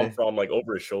bring a palm frond like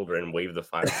over his shoulder and wave the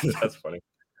fire. That's funny.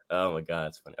 Oh my god,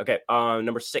 that's funny. Okay,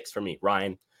 number 6 for me,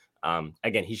 Ryan.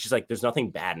 Again, he's just like, there's nothing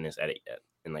bad in his edit yet,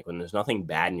 and like when there's nothing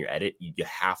bad in your edit, you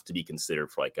have to be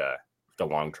considered for like the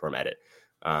the long-term edit.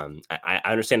 I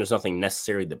understand there's nothing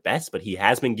necessarily the best, but he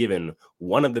has been given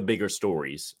one of the bigger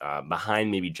stories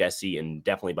behind maybe Jesse and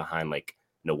definitely behind like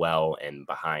Noelle and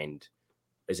behind,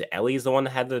 is it Ellie is the one that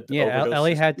had the overdose?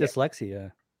 Ellie had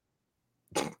dyslexia.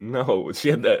 No, she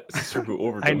had that sister who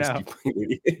overdosed. I know.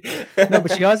 No,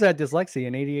 but she also had dyslexia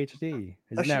and ADHD.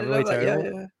 Isn't that really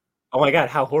terrible? Yeah. Oh my God,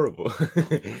 how horrible.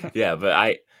 Yeah,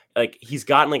 but he's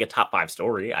gotten like a top 5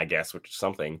 story, I guess, which is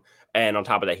something. And on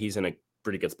top of that, he's in a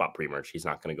pretty good spot pre-merge. He's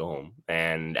not going to go home.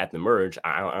 And at the merge,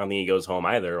 I don't think he goes home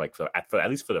either, like for at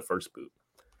least for the first boot.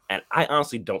 And I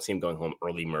honestly don't see him going home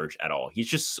early merge at all. He's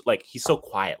just like, he's so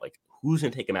quiet. Like, who's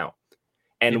going to take him out?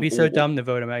 And it'd be so dumb to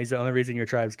vote him out. He's the only reason your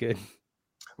tribe's good.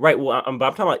 Right. Well, but I'm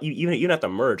talking about even at the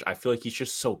merge, I feel like he's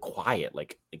just so quiet.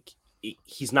 Like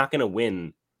he's not going to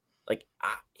win. Like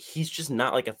he's just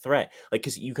not like a threat. Like,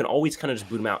 because you can always kind of just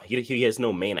boot him out. He has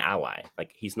no main ally.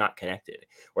 Like, he's not connected.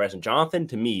 Whereas Jonathan,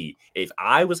 to me, if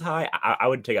I was high, I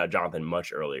would take out Jonathan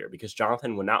much earlier, because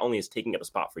Jonathan would not only is taking up a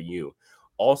spot for you,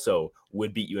 also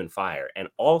would beat you in fire, and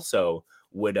also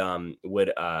would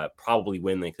probably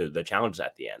win like the challenges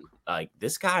at the end. Like,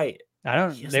 this guy.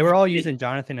 They were all using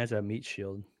Jonathan as a meat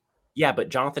shield. Yeah, but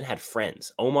Jonathan had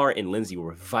friends. Omar and Lindsay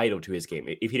were vital to his game.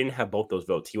 If he didn't have both those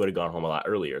votes, he would have gone home a lot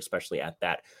earlier, especially at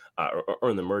that or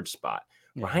in the merge spot.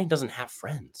 Yeah. Ryan doesn't have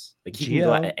friends. Like, he can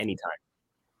go at any time.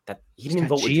 That he didn't even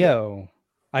vote with Gio.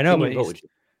 I know, but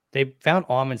they found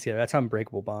almonds here. That's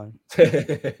unbreakable bond.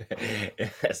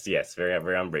 yes, very,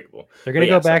 very unbreakable. They're gonna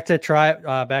go back to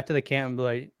back to the camp and be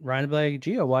like, Ryan will be like,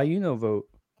 Gio, why you no vote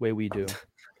way we do?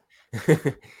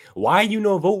 Why you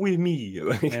no vote with me?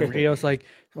 And Rio's like,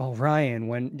 oh, Ryan,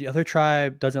 when the other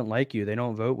tribe doesn't like you, they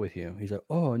don't vote with you. He's like,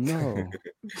 oh no.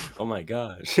 Oh my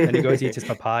gosh. And he goes eats his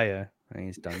papaya and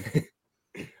he's done.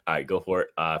 All right, go for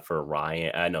it. For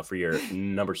Ryan, no, for your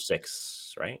number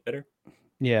 6, right? Better.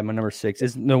 Yeah, my number 6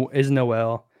 is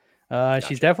Noelle. Gotcha.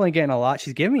 She's definitely getting a lot.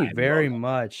 She's giving me very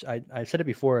much. I said it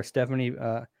before. Stephanie,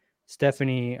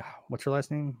 what's her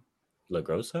last name?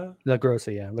 LaGrossa,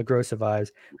 yeah, LaGrossa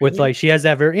vibes. With like, she has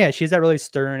that really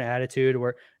stern attitude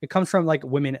where it comes from like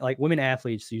women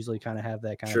athletes usually kind of have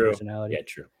that kind of personality.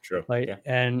 Yeah, true. Like, yeah.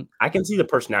 And I can see the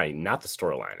personality, not the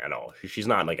storyline at all. She's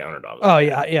not like an underdog. Oh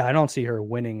yeah. I don't see her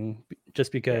winning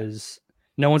just because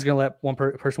no one's gonna let one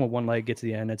person with one leg get to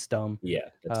the end. It's dumb. Yeah.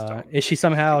 Dumb. If she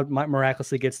somehow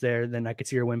miraculously gets there, then I could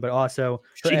see her win. But also,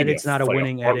 her edit's not a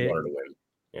winning edit.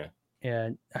 Yeah. Yeah.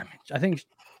 I mean, I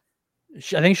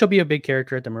think she'll be a big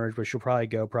character at the merge, but she'll probably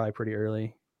go pretty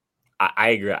early.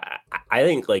 I agree. I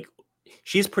think like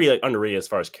she's pretty like underrated as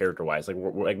far as character wise.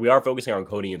 Like we are focusing on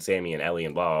Cody and Sammy and Ellie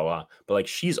and blah blah blah. But like,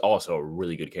 she's also a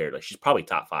really good character. Like, she's probably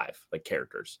top 5 like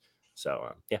characters.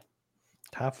 So yeah,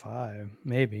 top 5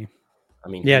 maybe. I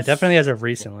mean, yeah, definitely as of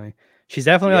recently. She's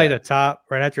definitely like the top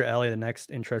right after Ellie, the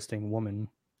next interesting woman.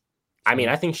 So, I mean,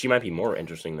 I think she might be more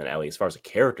interesting than Ellie as far as a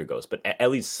character goes. But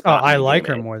Ellie's I like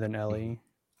her more than Ellie.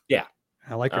 Yeah.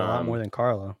 I like her a lot more than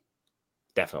Carla.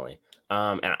 Definitely.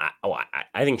 And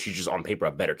I think she's just on paper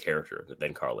a better character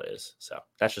than Carla is. So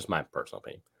that's just my personal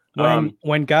opinion.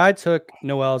 When Guy took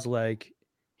Noelle's leg,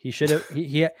 he should have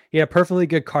he had a perfectly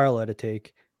good Carla to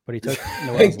take, but he took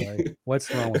Noelle's leg.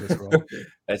 What's wrong with this role?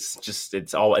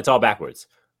 It's all backwards.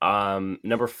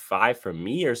 Number 5 for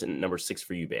me, or is it number 6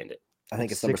 for you, Bandit? I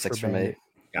think it's number 6 for me.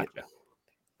 Gotcha.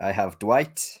 I have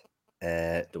Dwight.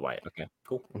 Dwight. Okay,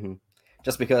 cool. Mm-hmm.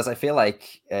 Just because I feel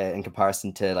like, in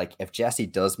comparison to like, if Jesse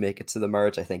does make it to the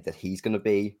merge, I think that he's going to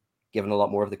be given a lot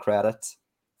more of the credit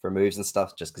for moves and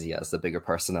stuff, just because he has the bigger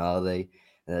personality.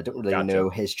 And I don't really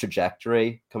know his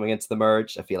trajectory coming into the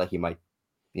merge. I feel like he might,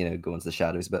 go into the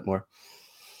shadows a bit more.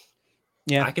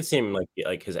 Yeah, I could see him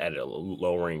like his edit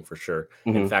lowering for sure.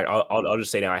 Mm-hmm. In fact, I'll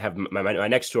just say now I have my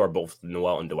next 2 are both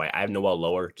Noelle and Dwight. I have Noelle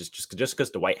lower just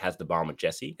because Dwight has the bond with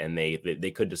Jesse, and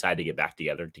they could decide to get back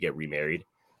together to get remarried.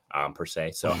 Per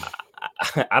se, so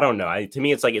I don't know. To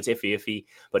me, it's like it's iffy,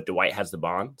 but Dwight has the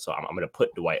bond, so I'm going to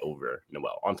put Dwight over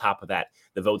Noelle. On top of that,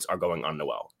 the votes are going on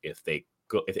Noelle if they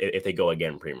go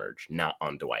again pre-merge, not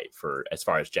on Dwight for as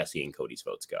far as Jesse and Cody's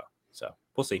votes go. So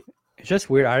we'll see. It's just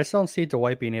weird. I just don't see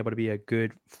Dwight being able to be a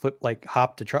good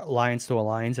hop to alliance to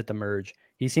alliance at the merge.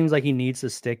 He seems like he needs to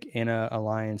stick in a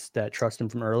alliance that trusts him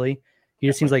from early. He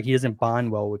just seems like he doesn't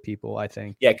bond well with people, I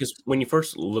think. Yeah, because when you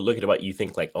first look at it, you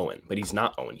think like Owen, but he's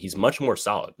not Owen. He's much more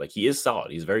solid. Like, he is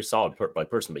solid. He's a very solid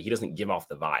person, but he doesn't give off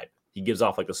the vibe. He gives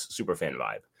off like a super fan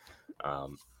vibe.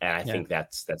 And I think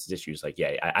that's his issues. Like,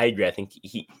 yeah, I agree. I think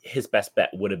his best bet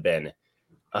would have been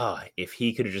if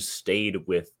he could have just stayed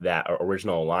with that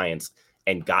original alliance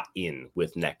and got in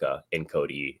with NECA and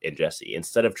Cody and Jesse.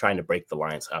 Instead of trying to break the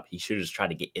alliance up, he should just try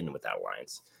to get in with that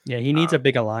alliance. Yeah, he needs a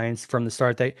big alliance from the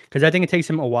start, because I think it takes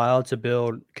him a while to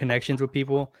build connections with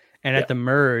people. And at the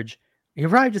merge, he'll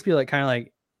probably just be like kind of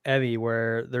like Evie,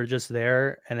 where they're just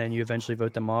there and then you eventually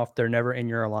vote them off. They're never in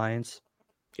your alliance.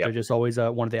 Yep. They're just always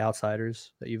one of the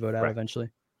outsiders that you vote out eventually.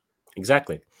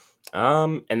 Exactly.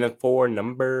 And then for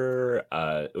number,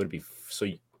 it would be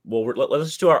let's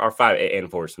just do our 5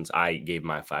 and 4 since I gave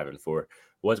my 5 and 4.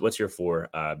 What's your 4,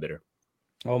 Bitter?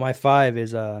 Oh, my 5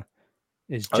 is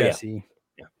Jesse.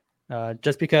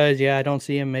 Just because, I don't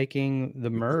see him making the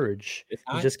merge.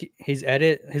 His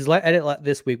edit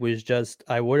this week was just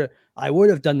I would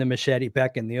have done the machete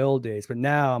back in the old days, but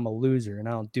now I'm a loser and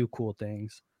I don't do cool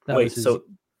things.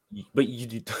 But you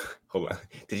do. Hold on.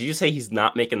 Did you say he's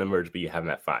not making the merge, but you have him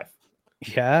at 5?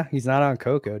 Yeah, he's not on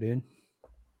Coco, dude.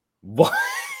 What?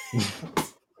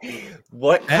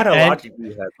 What kind of logic do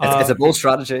you have? It's a bull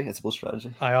strategy. It's a bull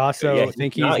strategy. I also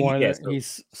think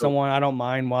he's someone I don't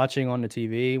mind watching on the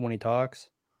TV when he talks.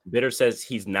 Bitter says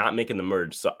he's not making the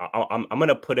merge, so I'm going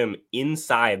to put him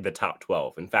inside the top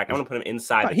 12. In fact, I'm going to put him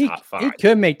inside the top 5. He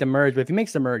could make the merge, but if he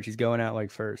makes the merge, he's going out like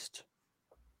first.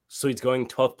 So he's going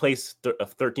 12th place,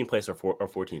 13th place, or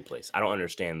 14th place. I don't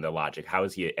understand the logic. How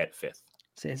is he at 5th?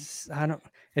 I don't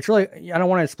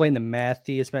want to explain the math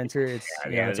to you, Spencer. It's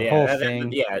a whole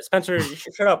thing. Spencer,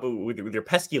 shut up with your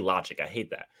pesky logic. I hate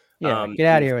that. Yeah, get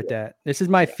out of here with that. This is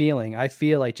my feeling. I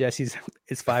feel like Jesse's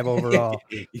is 5 overall.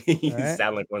 You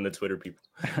sound like one of the Twitter people.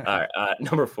 All right,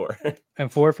 number 4.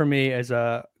 And 4 for me is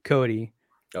Cody.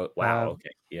 Oh wow,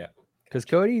 okay, yeah. Because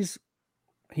Cody's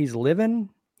living,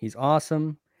 he's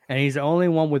awesome, and he's the only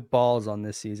one with balls on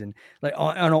this season. Like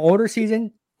on an older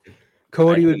season,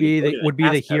 Cody would be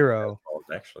the hero.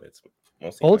 Actually, it's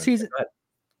mostly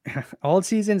old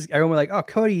seasons. Everyone was like, "Oh,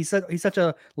 Cody, he's such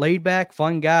a laid back,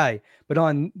 fun guy." But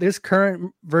on this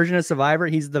current version of Survivor,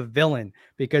 he's the villain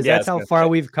because that's how far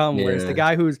we've come. Yeah. Whereas the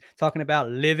guy who's talking about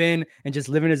living and just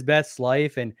living his best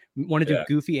life and want to do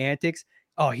goofy antics,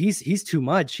 oh, he's too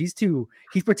much. He's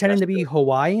pretending to be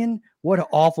Hawaiian. What an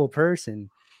awful person.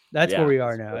 That's where we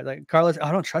are now. Cool. Like Carlos,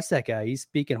 I don't trust that guy. He's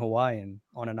speaking Hawaiian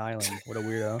on an island. What a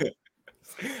weirdo.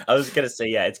 I was gonna say,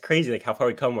 it's crazy like how far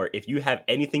we come where if you have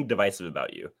anything divisive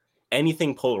about you,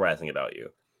 anything polarizing about you,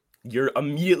 you're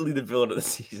immediately the villain of the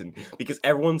season because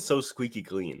everyone's so squeaky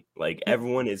clean. Like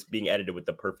everyone is being edited with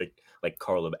the perfect like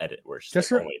Carla edit where she's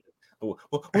just like,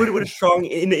 what a strong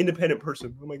independent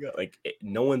person. Oh my god, like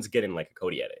no one's getting like a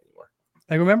Cody edit anymore.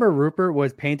 I remember Rupert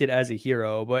was painted as a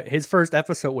hero, but his first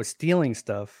episode was stealing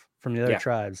stuff from the other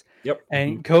tribes. Yep.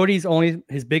 And Cody's only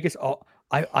his biggest.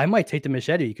 I might take the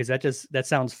machete because that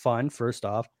sounds fun. First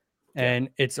off, and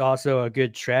it's also a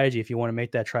good strategy if you want to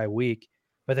make that try weak.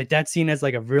 But like that's seen as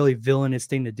like a really villainous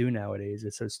thing to do nowadays.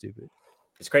 It's so stupid.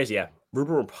 It's crazy, yeah.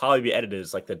 Rupert will probably be edited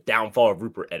as like the downfall of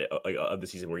Rupert edit of the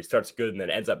season where he starts good and then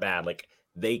ends up bad. Like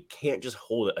they can't just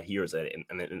hold a hero's edit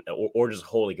or just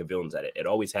hold like a villain's edit. It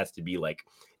always has to be like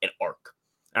an arc.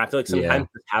 And I feel like sometimes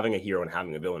having a hero and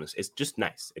having a villain is just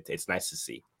nice. It's nice to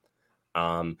see.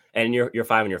 And you're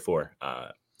 5 and you're 4.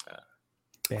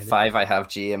 5 I have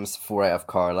James, 4 I have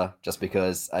Carla, just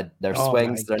because their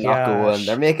swings they're not going.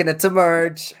 They're making it to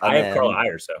merge. I have Carla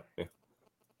Iyer, so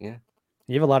yeah.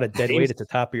 You have a lot of dead weight at the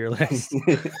top of your list.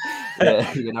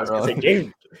 Yeah, you're not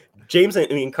wrong. James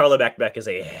and Carla back is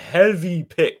a heavy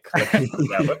pick.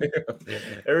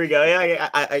 There we go. Yeah,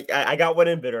 I got one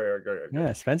in Bitter.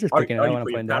 Yeah, Spencer's picking it. Are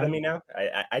you proud of me now?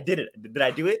 I did it. Did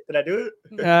I do it?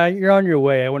 You're on your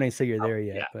way. I wouldn't say you're there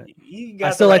yet, but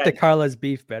I still like the Carla's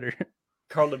beef better.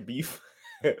 Carla beef.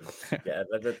 I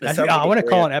want to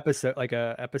call an episode like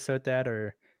a episode that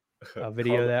or a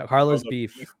video that Carla's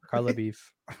beef. Carla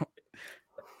beef.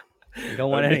 You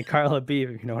don't want any Carla beef,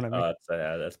 if you know what I mean.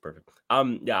 That's perfect. I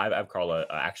have Carla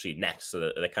actually next, so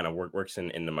that kind of works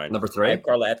in the mind. Number 3. I have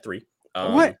Carla at 3.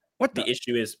 What the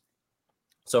issue is?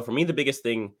 So for me, the biggest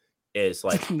thing is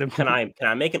like, can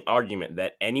I make an argument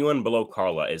that anyone below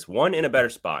Carla is 1 in a better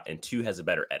spot and 2 has a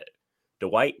better edit?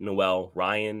 Dwight, Noel,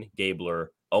 Ryan,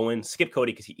 Gabler, Owen, skip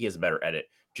Cody because he has a better edit.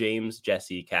 James,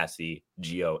 Jesse, Cassie,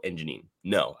 Gio, and Janine.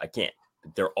 No, I can't.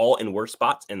 They're all in worse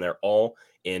spots and they're all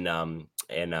in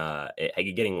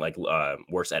getting like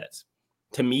worse edits.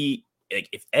 To me, like,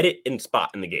 if edit and spot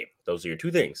in the game, those are your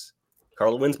 2 things.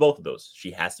 Carla wins both of those.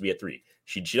 She has to be at 3.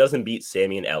 She doesn't beat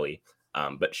Sammy and Ellie,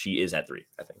 but she is at 3,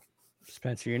 I think.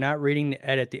 Spencer, you're not reading the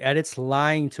edit. The edit's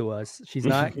lying to us. She's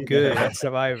not good at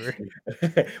Survivor.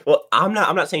 Well, I'm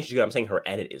not saying she's good. I'm saying her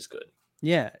edit is good.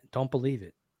 Yeah, don't believe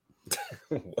it.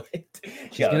 What?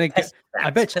 She's gonna get. I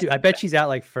bet she's out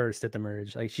like first at the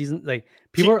merge. Like she's like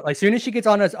people are like, as soon as she gets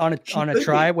on a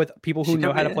tribe with people who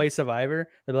know how to play Survivor,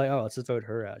 they're like, oh, let's just vote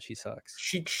her out. She sucks.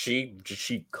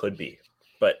 She could be,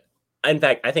 but in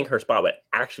fact, I think her spot would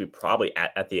actually probably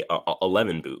at the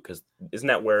 11 boot, because isn't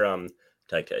that where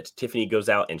Tiffany goes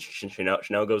out and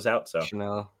Chanel goes out? So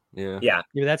Chanel, yeah,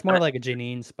 that's more like a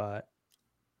Janine spot.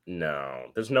 No,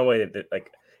 there's no way that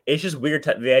like. It's just weird.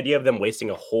 The idea of them wasting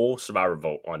a whole Survivor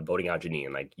vote on voting out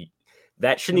Janine, like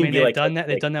that shouldn't even be like.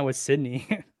 They've done that with Sydney.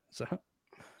 So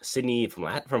Sydney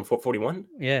from 41.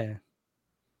 Yeah.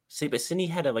 See, but Sydney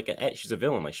had she's a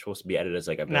villain. Like she's supposed to be edited as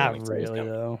like a villain. Not really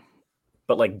though.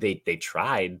 But like they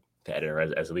tried to edit her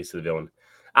as at least the villain.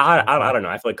 I don't know.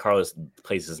 I feel like Carla's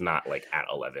place is not like at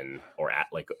 11 or at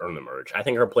like earn the merge. I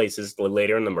think her place is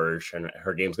later in the merge, and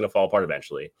her game's gonna fall apart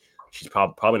eventually. She's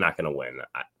probably not gonna win.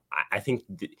 I think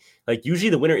like usually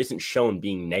the winner isn't shown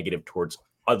being negative towards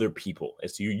other people.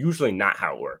 It's usually not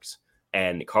how it works.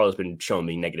 And Carla's been shown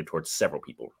being negative towards several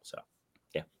people. So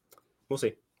yeah, we'll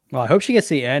see. Well, I hope she gets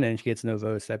to the end and she gets no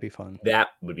votes. That'd be fun. That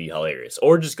would be hilarious.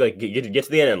 Or just like get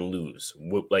to the end and lose.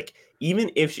 Like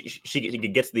even if she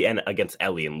gets to the end against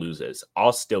Ellie and loses,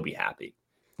 I'll still be happy.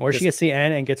 Or she gets to the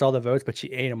end and gets all the votes, but she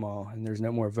ate them all, and there's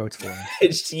no more votes for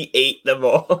her. She ate them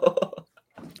all.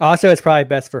 Also, it's probably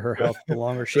best for her health the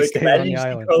longer she stays on the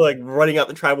island. Like running out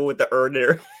the tribal with the urn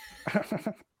there.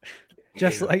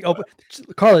 Just like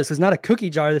Carla, this is not a cookie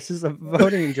jar. This is a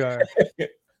voting jar.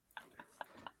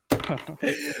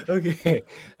 Okay.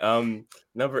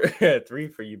 Number 3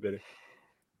 for you, Bitter.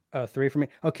 3 for me.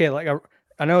 Okay, like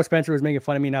I know Spencer was making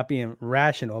fun of me not being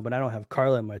rational, but I don't have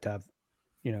Carla in my top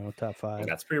 5.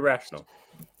 That's pretty rational.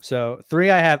 So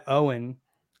 3, I have Owen,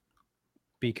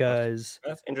 because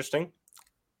that's interesting.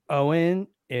 Owen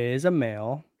is a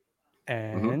male,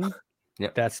 and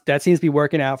that seems to be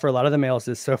working out for a lot of the males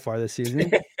so far this season.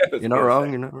 You're not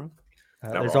wrong.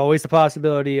 There's always the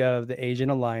possibility of the Asian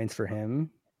alliance for him.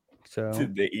 So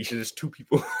the Asian is 2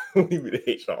 people leaving the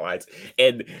Asian alliance,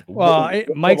 and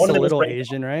Mike's a little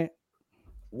Asian, right?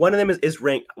 One of them is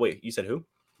ranked. Wait, you said who?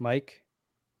 Mike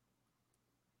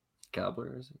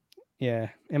Gabler, is it? Yeah,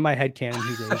 in my head canon,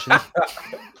 he's Asian.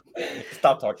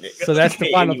 Stop talking. So that's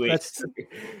the final.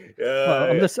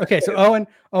 I'm just okay. So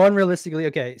Owen, realistically,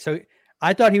 okay. So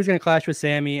I thought he was going to clash with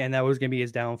Sammy, and that was going to be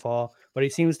his downfall. But he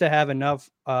seems to have enough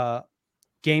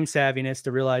game savviness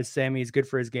to realize Sammy is good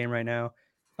for his game right now.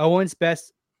 Owen's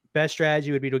best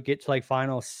strategy would be to get to like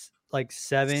final like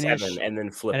 7-ish, and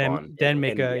then flip then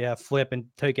make a flip and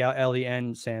take out Ellie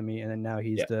and Sammy, and then now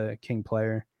he's the king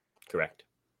player. Correct.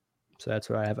 So that's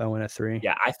where I have Owen at 3.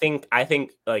 Yeah, I think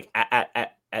like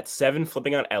at 7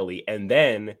 flipping on Ellie, and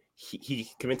then he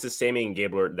convinces Sammy and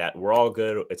Gabler that we're all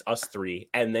good. It's us 3,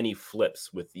 and then he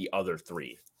flips with the other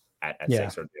 3 at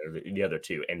 6 or the other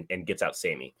 2 and gets out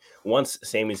Sammy. Once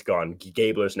Sammy's gone,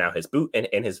 Gabler's now his boot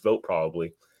and his vote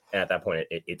probably. And at that point,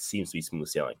 it seems to be smooth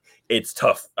sailing. It's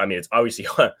tough. I mean, it's obviously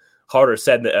harder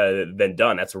said than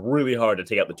done. That's really hard to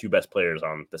take out the 2 best players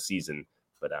on the season.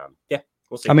 But yeah,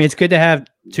 we'll see. I mean, it's good to have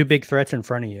 2 big threats in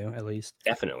front of you at least.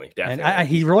 Definitely. And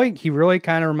he really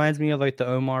kind of reminds me of like the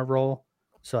Omar role.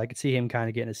 So I could see him kind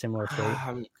of getting a similar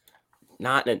fate.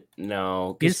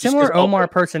 No. He's similar Omar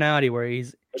personality where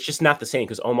he's. It's just not the same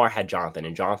because Omar had Jonathan,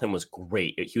 and Jonathan was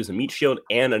great. He was a meat shield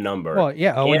and a number. Well,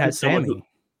 yeah, Owen had Sammy.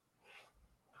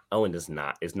 Owen is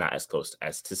not as close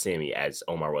as to Sammy as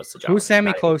Omar was to Jonathan. Who's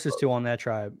Sammy closest to on that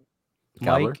tribe?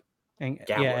 Gabler. Mike. And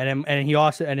and he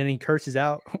also and then he curses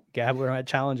out Gabler at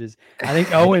challenges. I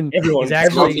think Owen is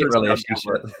actually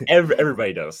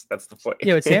everybody does. That's the point.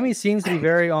 Yeah, but Sammy seems to be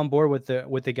very on board with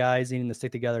the guys needing to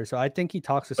stick together. So I think he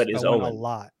talks to Owen a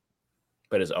lot.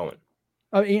 But is Owen?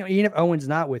 Oh, even if Owen's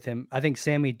not with him, I think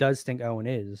Sammy does think Owen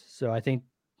is. So I think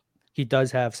he does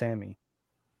have Sammy.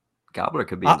 Gabler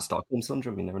could be in Stockholm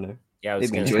syndrome. You never know. Yeah,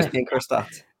 maybe enjoys being cursed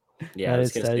at. Yeah,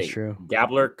 that is true.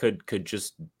 Gabler could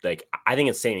just like I think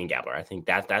it's Sammy and Gabler. I think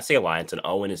that's the alliance, and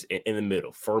Owen is in the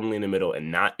middle, firmly in the middle,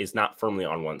 and is not firmly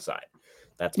on one side.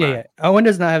 That's yeah. Owen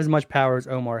does not have as much power as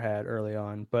Omar had early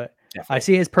on, but definitely. I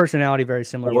see his personality very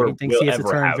similar. He thinks he has to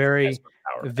turn very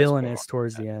villainous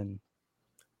towards the end.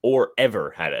 Or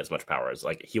ever had as much power as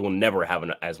he will never have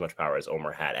as much power as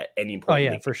Omar had at any point. Oh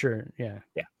yeah, for sure. Yeah.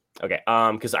 Okay.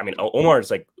 Because I mean, Omar is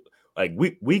like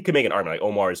we could make an argument like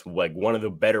Omar is like one of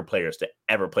the better players to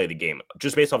ever play the game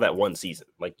just based off that one season.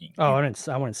 I wouldn't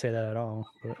say that at all.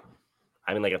 But...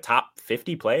 I mean, like a top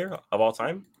 50 player of all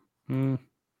time.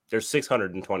 There's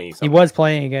 620. He was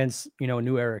playing against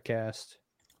New Era cast.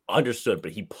 Understood,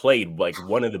 but he played like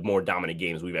one of the more dominant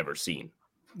games we've ever seen.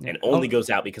 And only goes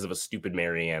out because of a stupid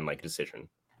Marianne decision.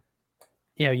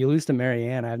 Yeah, you lose to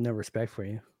Marianne. I have no respect for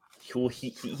you. He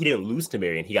didn't lose to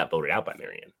Marianne. He got voted out by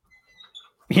Marianne.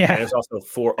 Yeah. And there's also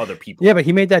 4 other people. Yeah, but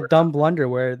he made that dumb blunder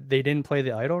where they didn't play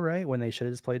the idol, right? When they should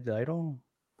have just played the idol.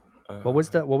 What was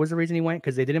the reason he went?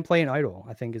 Because they didn't play an idol,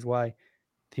 I think is why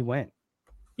he went.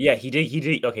 Yeah, he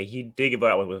did. Okay, he did get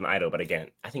voted out with an idol, but again,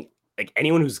 I think like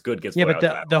anyone who's good gets voted but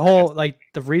out. the whole like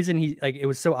the reason he like it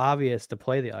was so obvious to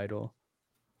play the idol.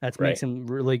 That makes him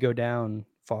really go down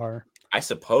far. I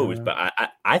suppose, but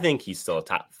I think he's still a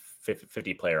top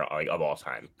 50 player of all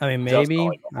time. I mean, maybe.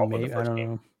 I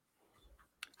don't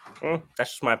know.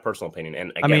 That's just my personal opinion.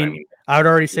 And again, I would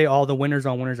already say all the winners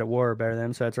on Winners at War are better than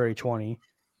him, so that's already 20.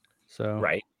 So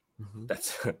right.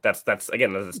 That's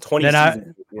 20.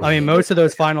 Then most of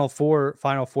those final four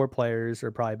players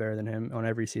are probably better than him on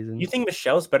every season. You think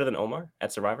Michelle's better than Omar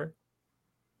at Survivor?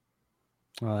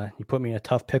 You put me in a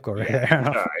tough pickle right there.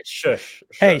 All right, shush.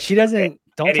 Hey, she doesn't.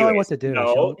 Don't tell her what to do.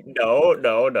 No.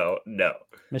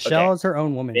 Michelle is her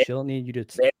own woman. She don't need you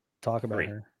to talk about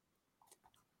her.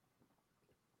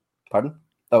 Pardon?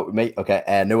 Oh, me? Okay.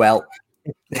 Noel.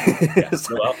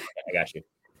 Noel. I got you.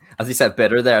 As he said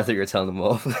bitter there, I thought you were telling him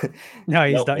off. No,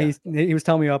 he's done. He was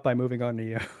telling me off by moving on to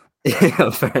you.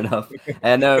 Fair enough.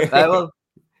 No,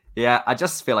 yeah, I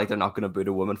just feel like they're not going to boot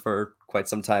a woman for quite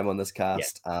some time on this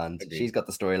cast, and she's got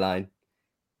the storyline,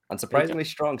 and surprisingly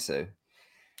strong, so.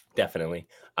 Definitely.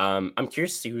 I'm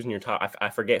curious to see who's in your top. I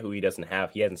forget who he doesn't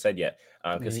have. He hasn't said yet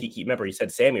because he remember he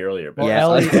said Sammy earlier. But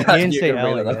Ellie, he didn't say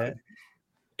Ellie yet.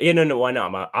 Yeah, no, why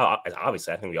not?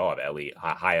 Obviously, I think we all have Ellie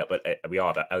high up, but we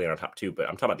all have Ellie in our top 2. But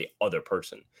I'm talking about the other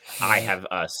person. I have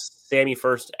Sammy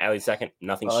first, Ellie second.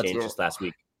 Nothing's changed just last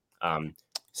week.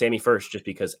 Sammy first, just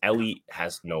because Ellie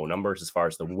has no numbers as far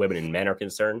as the women and men are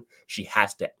concerned. She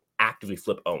has to actively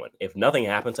flip Owen. If nothing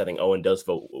happens, I think Owen does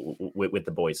vote with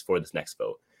the boys for this next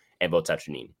vote and votes out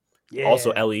Janine. Yeah.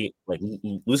 Also, Ellie, like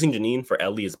losing Janine for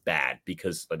Ellie is bad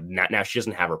because now she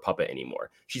doesn't have her puppet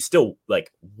anymore. She's still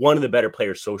like one of the better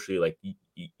players socially. Like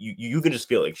you can just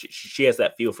feel like she has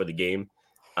that feel for the game.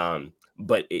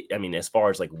 But as far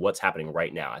as like what's happening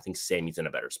right now, I think Sammy's in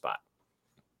a better spot.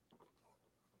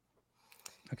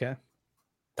 Okay.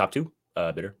 Top 2,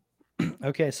 Bitter.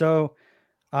 Okay, so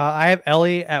I have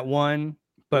Ellie at 1,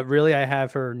 but really I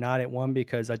have her not at 1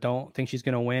 because I don't think she's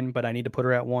going to win, but I need to put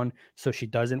her at 1 so she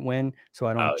doesn't win, so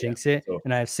I don't jinx it. So,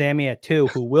 and I have Sammy at 2,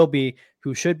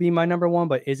 who should be my number 1,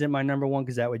 but isn't my number 1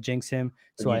 because that would jinx him.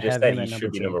 So I have him at number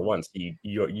 2. Number 1. So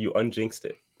you unjinxed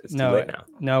it. It's too late now.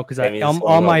 No, because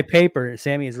on my paper,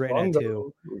 Sammy is written at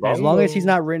 2. As long as he's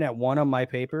not written at 1 on my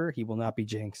paper, he will not be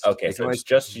jinxed. Okay, so it's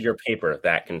just your paper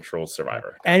that controls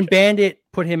Survivor. Gotcha. And Bandit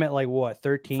put him at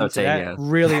 13. So that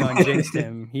really unjinxed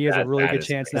him. He has a really good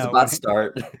chance now. It's a bad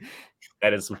start.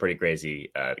 That is some pretty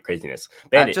craziness.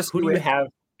 Bandit, who do you have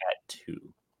at 2?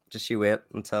 Just you wait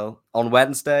until on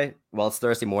Wednesday. Well, it's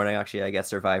Thursday morning. Actually, I get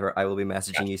Survivor. I will be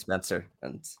messaging you, Spencer,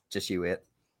 and just you wait.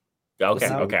 Okay.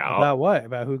 About what?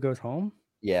 About who goes home?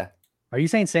 Yeah. Are you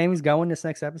saying Sammy's going this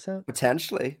next episode?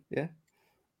 Potentially, yeah.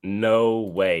 No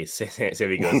way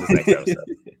Sammy goes this next episode.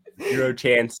 0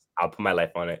 chance. I'll put my life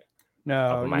on it. No.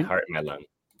 I'll put my heart in my lung.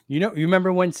 You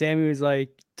remember when Sammy was like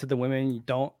to the women,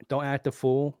 don't act a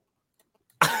fool?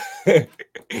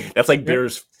 That's like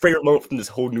Bear's favorite moment from this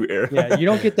whole new era. Yeah, you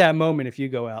don't get that moment if you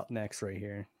go out next right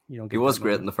here. You don't. He was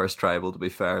great in the first tribal, to be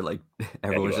fair. Like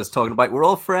everyone was just talking about, we're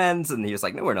all friends, and he was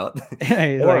like, "No, we're not."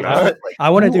 I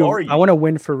want to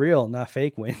win for real, not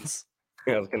fake wins.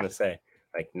 I was gonna say,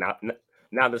 like, not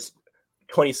this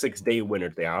 26-day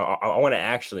winner thing. I want to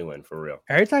actually win for real.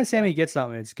 Every time Sammy gets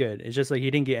something, it's good. It's just like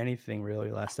he didn't get anything really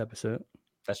last episode.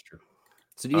 That's true.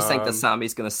 So do you think that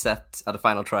Sammy's gonna set at a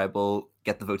final tribal,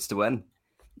 get the votes to win?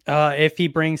 If he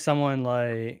brings someone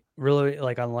like really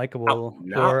like unlikable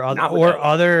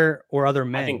or other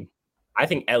men, I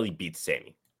think Ellie beats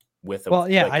Sammy with.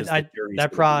 That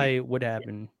probably would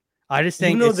happen. I just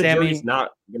think the jury's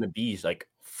not going to be like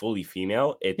fully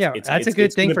female. That's a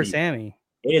good thing for Sammy.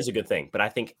 It is a good thing, but I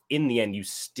think in the end, you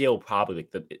still probably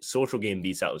like the social game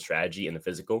beats out the strategy and the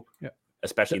physical. Yeah.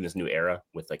 Especially in this new era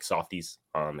with like softies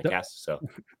on the cast. So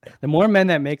the more men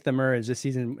that make the merge this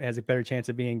season has a better chance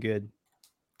of being good.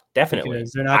 Definitely.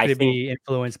 Because they're not going to be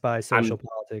influenced by social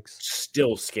politics.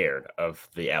 Still scared of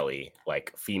the Ellie,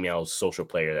 like female social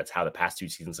player. That's how the past 2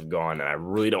 seasons have gone. And I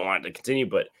really don't want it to continue,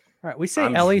 but all right, we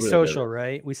say Ellie's really social,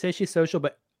 right? We say she's social,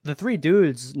 but the 3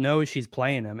 dudes know she's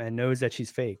playing them and knows that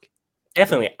she's fake.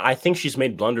 Definitely. I think she's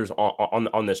made blunders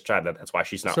on this tribe. That's why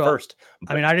she's not first.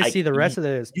 But I just see the rest of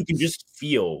this. You can just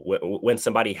feel when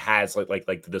somebody has like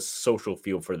the social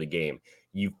feel for the game.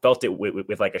 You felt it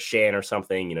with like a Shan or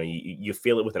something. You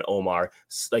feel it with an Omar.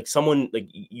 Like someone like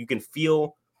you can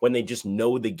feel when they just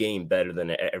know the game better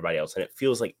than everybody else, and it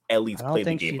feels like Ellie's played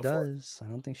the game before. I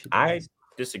don't think she does. I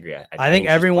disagree. I think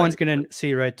everyone's gonna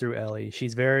see right through Ellie.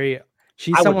 She's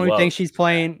someone who thinks she's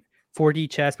playing 4D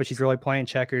chess, but she's really playing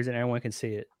checkers, and everyone can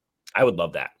see it. I would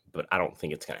love that, but I don't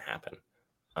think it's gonna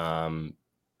happen.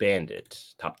 Bandit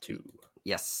top 2.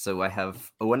 Yes, so I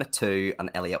have Owen at 2 and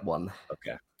Ellie at 1.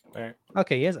 Okay. All right.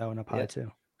 Okay, he has Owen up high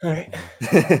too. All right.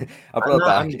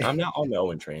 I'm not on the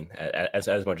Owen train as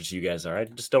much as you guys are. I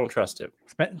just don't trust it.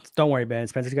 Don't worry, Ben.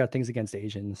 Spencer's got things against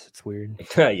Asians. It's weird.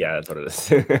 Yeah, that's what it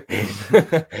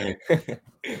is.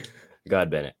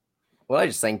 God, Bennett. Well, I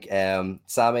just think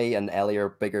Sammy and Ellie are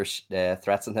bigger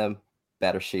threats than him,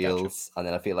 better shields. Gotcha. And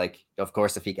then I feel like, of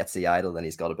course, if he gets the idol, then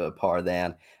he's got a bit of power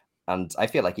then. And I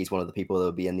feel like he's one of the people that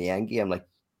will be in the end game. Like,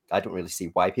 I don't really see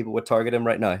why people would target him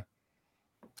right now.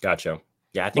 Gotcha.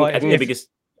 Yeah, I think the biggest...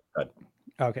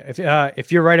 Okay,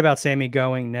 if you're right about Sammy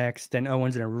going next, then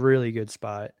Owen's in a really good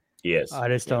spot. Yes, I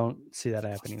just don't see that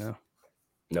happening though.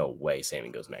 No way, Sammy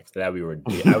goes next. That we were.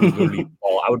 I would literally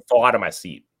I would fall out of my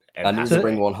seat. And I need to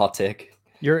bring one hot take.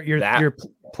 Your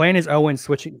plan is Owen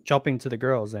jumping to the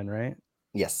girls, then, right?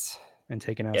 Yes, and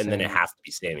taking out. And Sammy. then it has to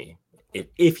be Sammy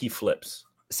if he flips.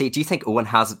 See, do you think Owen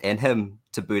has it in him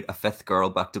to boot a 5th girl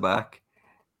back to back?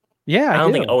 Yeah, I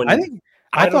don't think Owen.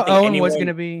 I thought Owen was going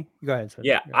to be. Go ahead.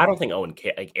 Yeah, I don't think Owen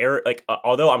can. Like Eric,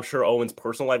 although I'm sure Owen's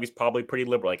personal life is probably pretty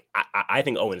liberal. Like I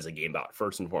think Owen is a game bot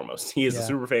first and foremost. He is a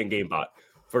super fan game bot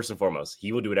first and foremost.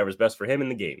 He will do whatever's best for him in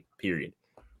the game. Period.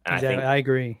 And exactly. I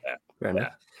agree.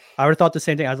 Yeah. I would have thought the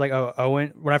same thing. I was like, oh,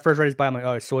 Owen. When I first read his bio, I'm like,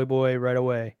 oh, soy boy right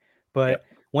away. But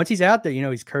once he's out there,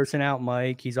 he's cursing out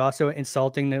Mike. He's also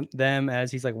insulting them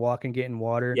as he's like walking, getting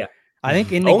water. Yeah. I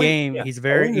think in the game, he's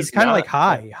kind of like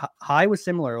High. High was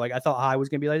similar. Like I thought High was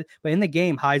going to be like, but in the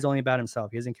game, High's only about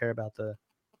himself. He doesn't care about the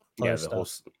whole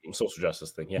social justice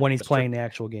thing. Yeah, when he's playing the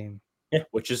actual game. Yeah,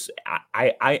 which is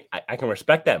I can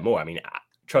respect that more. I mean,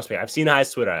 trust me, I've seen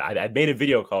High's Twitter. I made a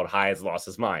video called High has lost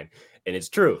his mind, and it's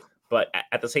true. But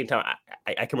at the same time,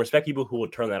 I can respect people who will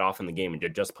turn that off in the game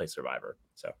and just play Survivor.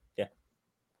 So yeah.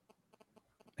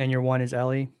 And your 1 is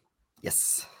Ellie.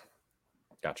 Yes.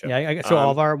 Gotcha. Yeah, so all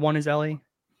of our 1 is Ellie?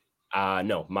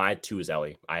 No, my 2 is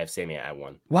Ellie. I have Sammy at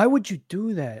 1. Why would you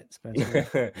do that,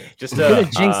 Spencer? Just to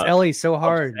have jinxed Ellie so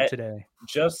hard today.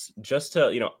 Just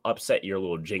to upset your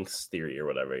little jinx theory or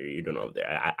whatever you're doing over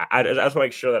there. I just want to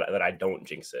make sure that I don't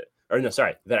jinx it. Or no,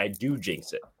 sorry, that I do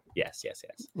jinx it. Yes.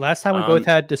 Last time we both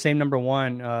had the same number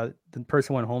 1. The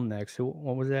person went home next.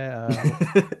 What was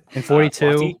that? In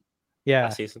 42. Yeah.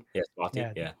 Last season? Yeah,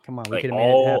 Swati. Yeah. Come on. We could have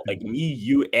made it happen. Like me,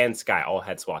 you, and Sky all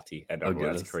had Swati. And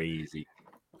that's crazy.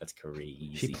 That's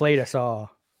crazy. She played us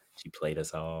all.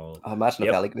 Oh, imagine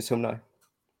if Ellie goes home now.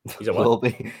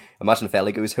 Imagine if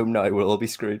Ellie goes home now. We'll all be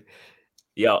screwed.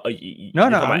 Yeah.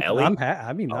 No.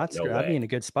 I'd be not screwed. I'd be in a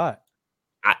good spot.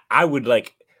 I would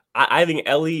like. I think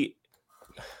Ellie.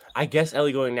 I guess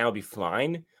Ellie going now would be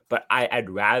fine. But I'd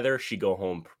rather she go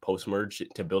home post-merge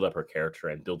to build up her character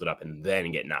and build it up and then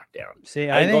get knocked down. See,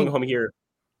 I think going home here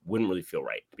wouldn't really feel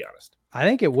right, to be honest. I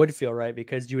think it would feel right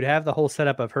because you would have the whole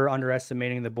setup of her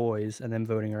underestimating the boys and then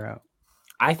voting her out.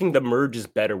 I think the merge is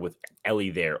better with Ellie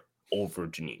there over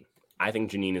Janine. I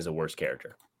think Janine is a worse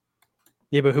character.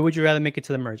 Yeah, but who would you rather make it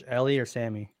to the merge, Ellie or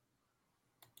Sammy?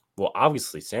 Well,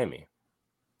 obviously Sammy.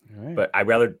 All right. But I'd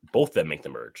rather both of them make the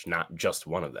merge, not just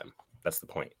one of them. That's the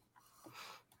point.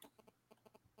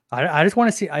 I just want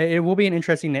to see. It will be an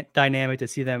interesting dynamic to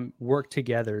see them work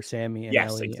together, Sammy and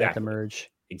Ellie at the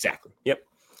merge. Exactly. Yep.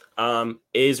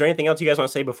 Is there anything else you guys want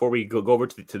to say before we go over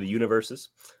to the universes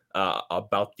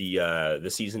about the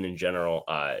season in general?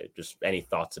 Just any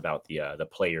thoughts about the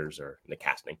players or the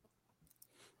casting?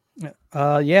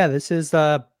 Yeah, this is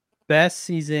the best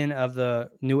season of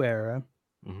the new era.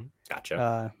 Mm-hmm.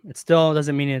 Gotcha. It still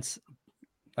doesn't mean it's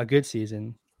a good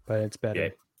season, but it's better. Yeah.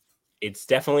 It's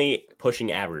definitely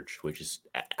pushing average, which is,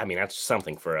 I mean, that's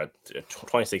something for a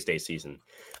 26-day season.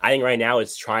 I think right now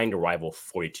it's trying to rival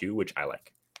 42, which I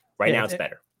like. Right now it's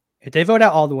better. If they vote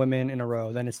out all the women in a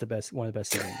row, then it's one of the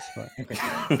best seasons.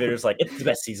 There's like, it's the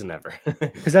best season ever.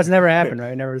 Because that's never happened,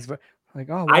 right? Never was like,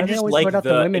 oh, why do they always vote out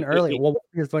the women early? Well,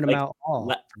 just vote them out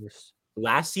all first.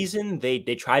 Last season, they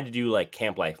tried to do like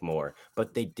Camp Life more,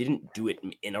 but they didn't do it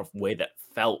in a way that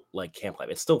felt like Camp Life.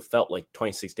 It still felt like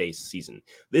 26 days season.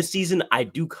 This season, I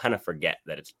do kind of forget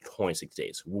that it's 26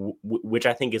 days, which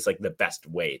I think is like the best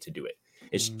way to do it.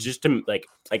 It's just to like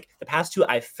the past two,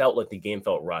 I felt like the game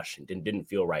felt rushed and didn't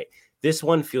feel right. This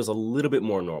one feels a little bit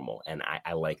more normal, and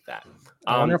I like that.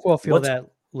 I wonder if we'll feel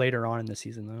that later on in the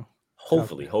season, though.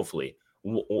 Hopefully.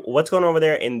 What's going on over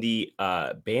there in the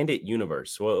Bandit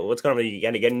universe? What's going on? You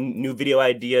getting new video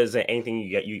ideas? Anything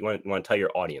you want to tell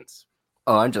your audience?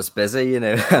 Oh, I'm just busy, you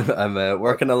know. I'm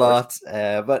working a lot,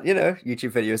 but you know,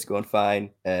 YouTube videos going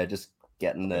fine. Just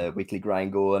getting the weekly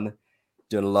grind going,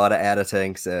 doing a lot of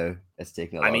editing, so it's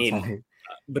taking a lot of time.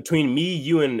 Between me,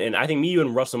 you, and I think me, you,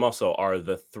 and Russell Muscle are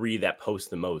the three that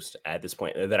post the most at this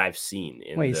point that I've seen.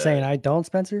 Wait, you saying I don't,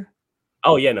 Spencer?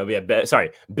 Oh yeah, no, yeah.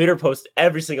 Sorry, Bitter post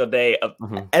every single day of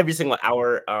every single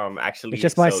hour. Actually, it's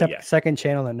just my second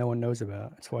channel that no one knows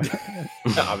about. That's why.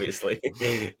 Obviously,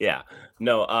 yeah.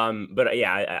 No, but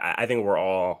yeah, I think we're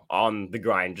all on the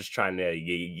grind, just trying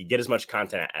to get as much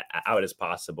content out as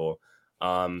possible.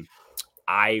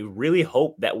 I really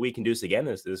hope that we can do this again.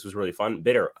 This was really fun.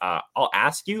 Bitter, I'll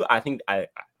ask you. I think I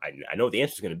know what the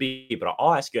answer is going to be, but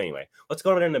I'll ask you anyway. What's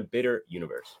going on in the Bitter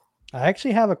universe? I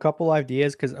actually have a couple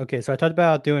ideas because so I talked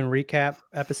about doing recap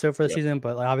episode for the season,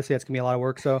 but like, obviously that's gonna be a lot of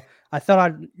work. So I thought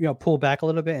I'd pull back a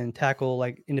little bit and tackle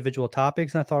like individual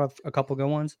topics, and I thought of a couple good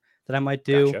ones that I might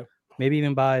do, maybe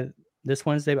even by this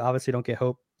Wednesday. But obviously don't get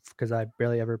hope because I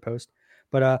barely ever post.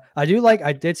 But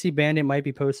I did see Bandit might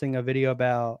be posting a video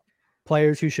about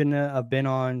players who shouldn't have been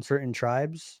on certain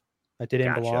tribes that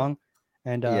didn't belong,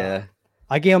 and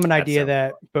I gave him an idea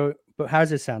that But how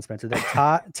does it sound, Spencer?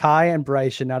 That Ty and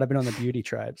Bryce should not have been on the beauty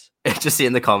tribes. Just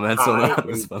seeing the comments on that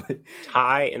was funny.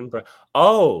 Ty and Bryce.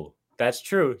 Oh, that's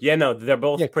true. Yeah, no, they're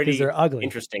both pretty. They're ugly,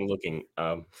 interesting looking.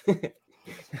 I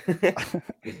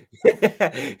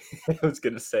was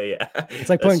gonna say, yeah. It's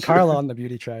like putting Carla on the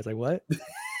beauty tribes. Like what?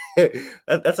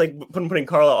 That's like putting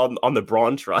Carla on the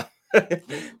Braun tribe.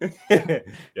 Yeah,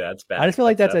 that's bad. I just feel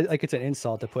like that's it's an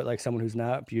insult to put like someone who's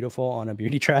not beautiful on a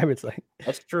beauty tribe. It's like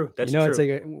that's true. That's true. It's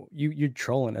like you're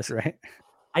trolling us, right?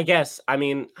 I guess. I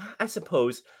mean, I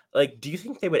suppose. Like, do you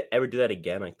think they would ever do that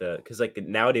again? Like because like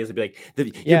nowadays they'd be like the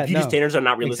beauty standards are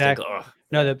not realistic. Exactly.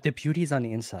 No, the beauty's on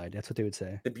the inside. That's what they would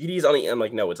say. The beauty's on the. I'm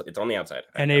like, no, it's on the outside.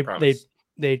 And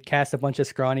they cast a bunch of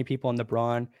scrawny people on the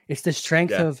Braun. It's the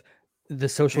strength of the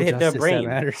social justice that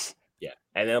matters. Yeah,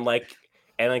 and then like.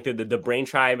 And like the Brain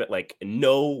tribe, like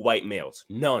no white males,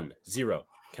 none, zero,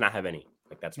 cannot have any.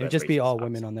 Like that's it would just be all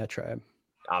women on that tribe.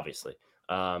 Obviously,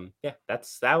 yeah,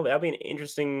 that'll be an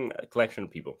interesting collection of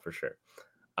people for sure.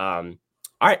 All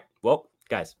right, well,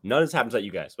 guys, none of this happens at you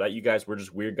guys. Without you guys, we're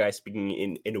just weird guys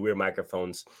speaking into weird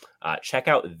microphones. Check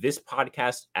out this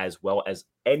podcast as well as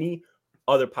any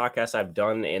other podcasts I've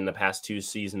done in the past 2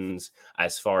 seasons,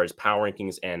 as far as power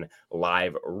rankings and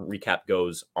live recap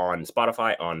goes on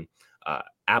Spotify on.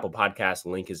 Apple Podcast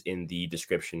link is in the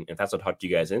description. If that's, I'll talk to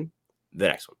you guys in the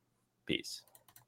next one. Peace.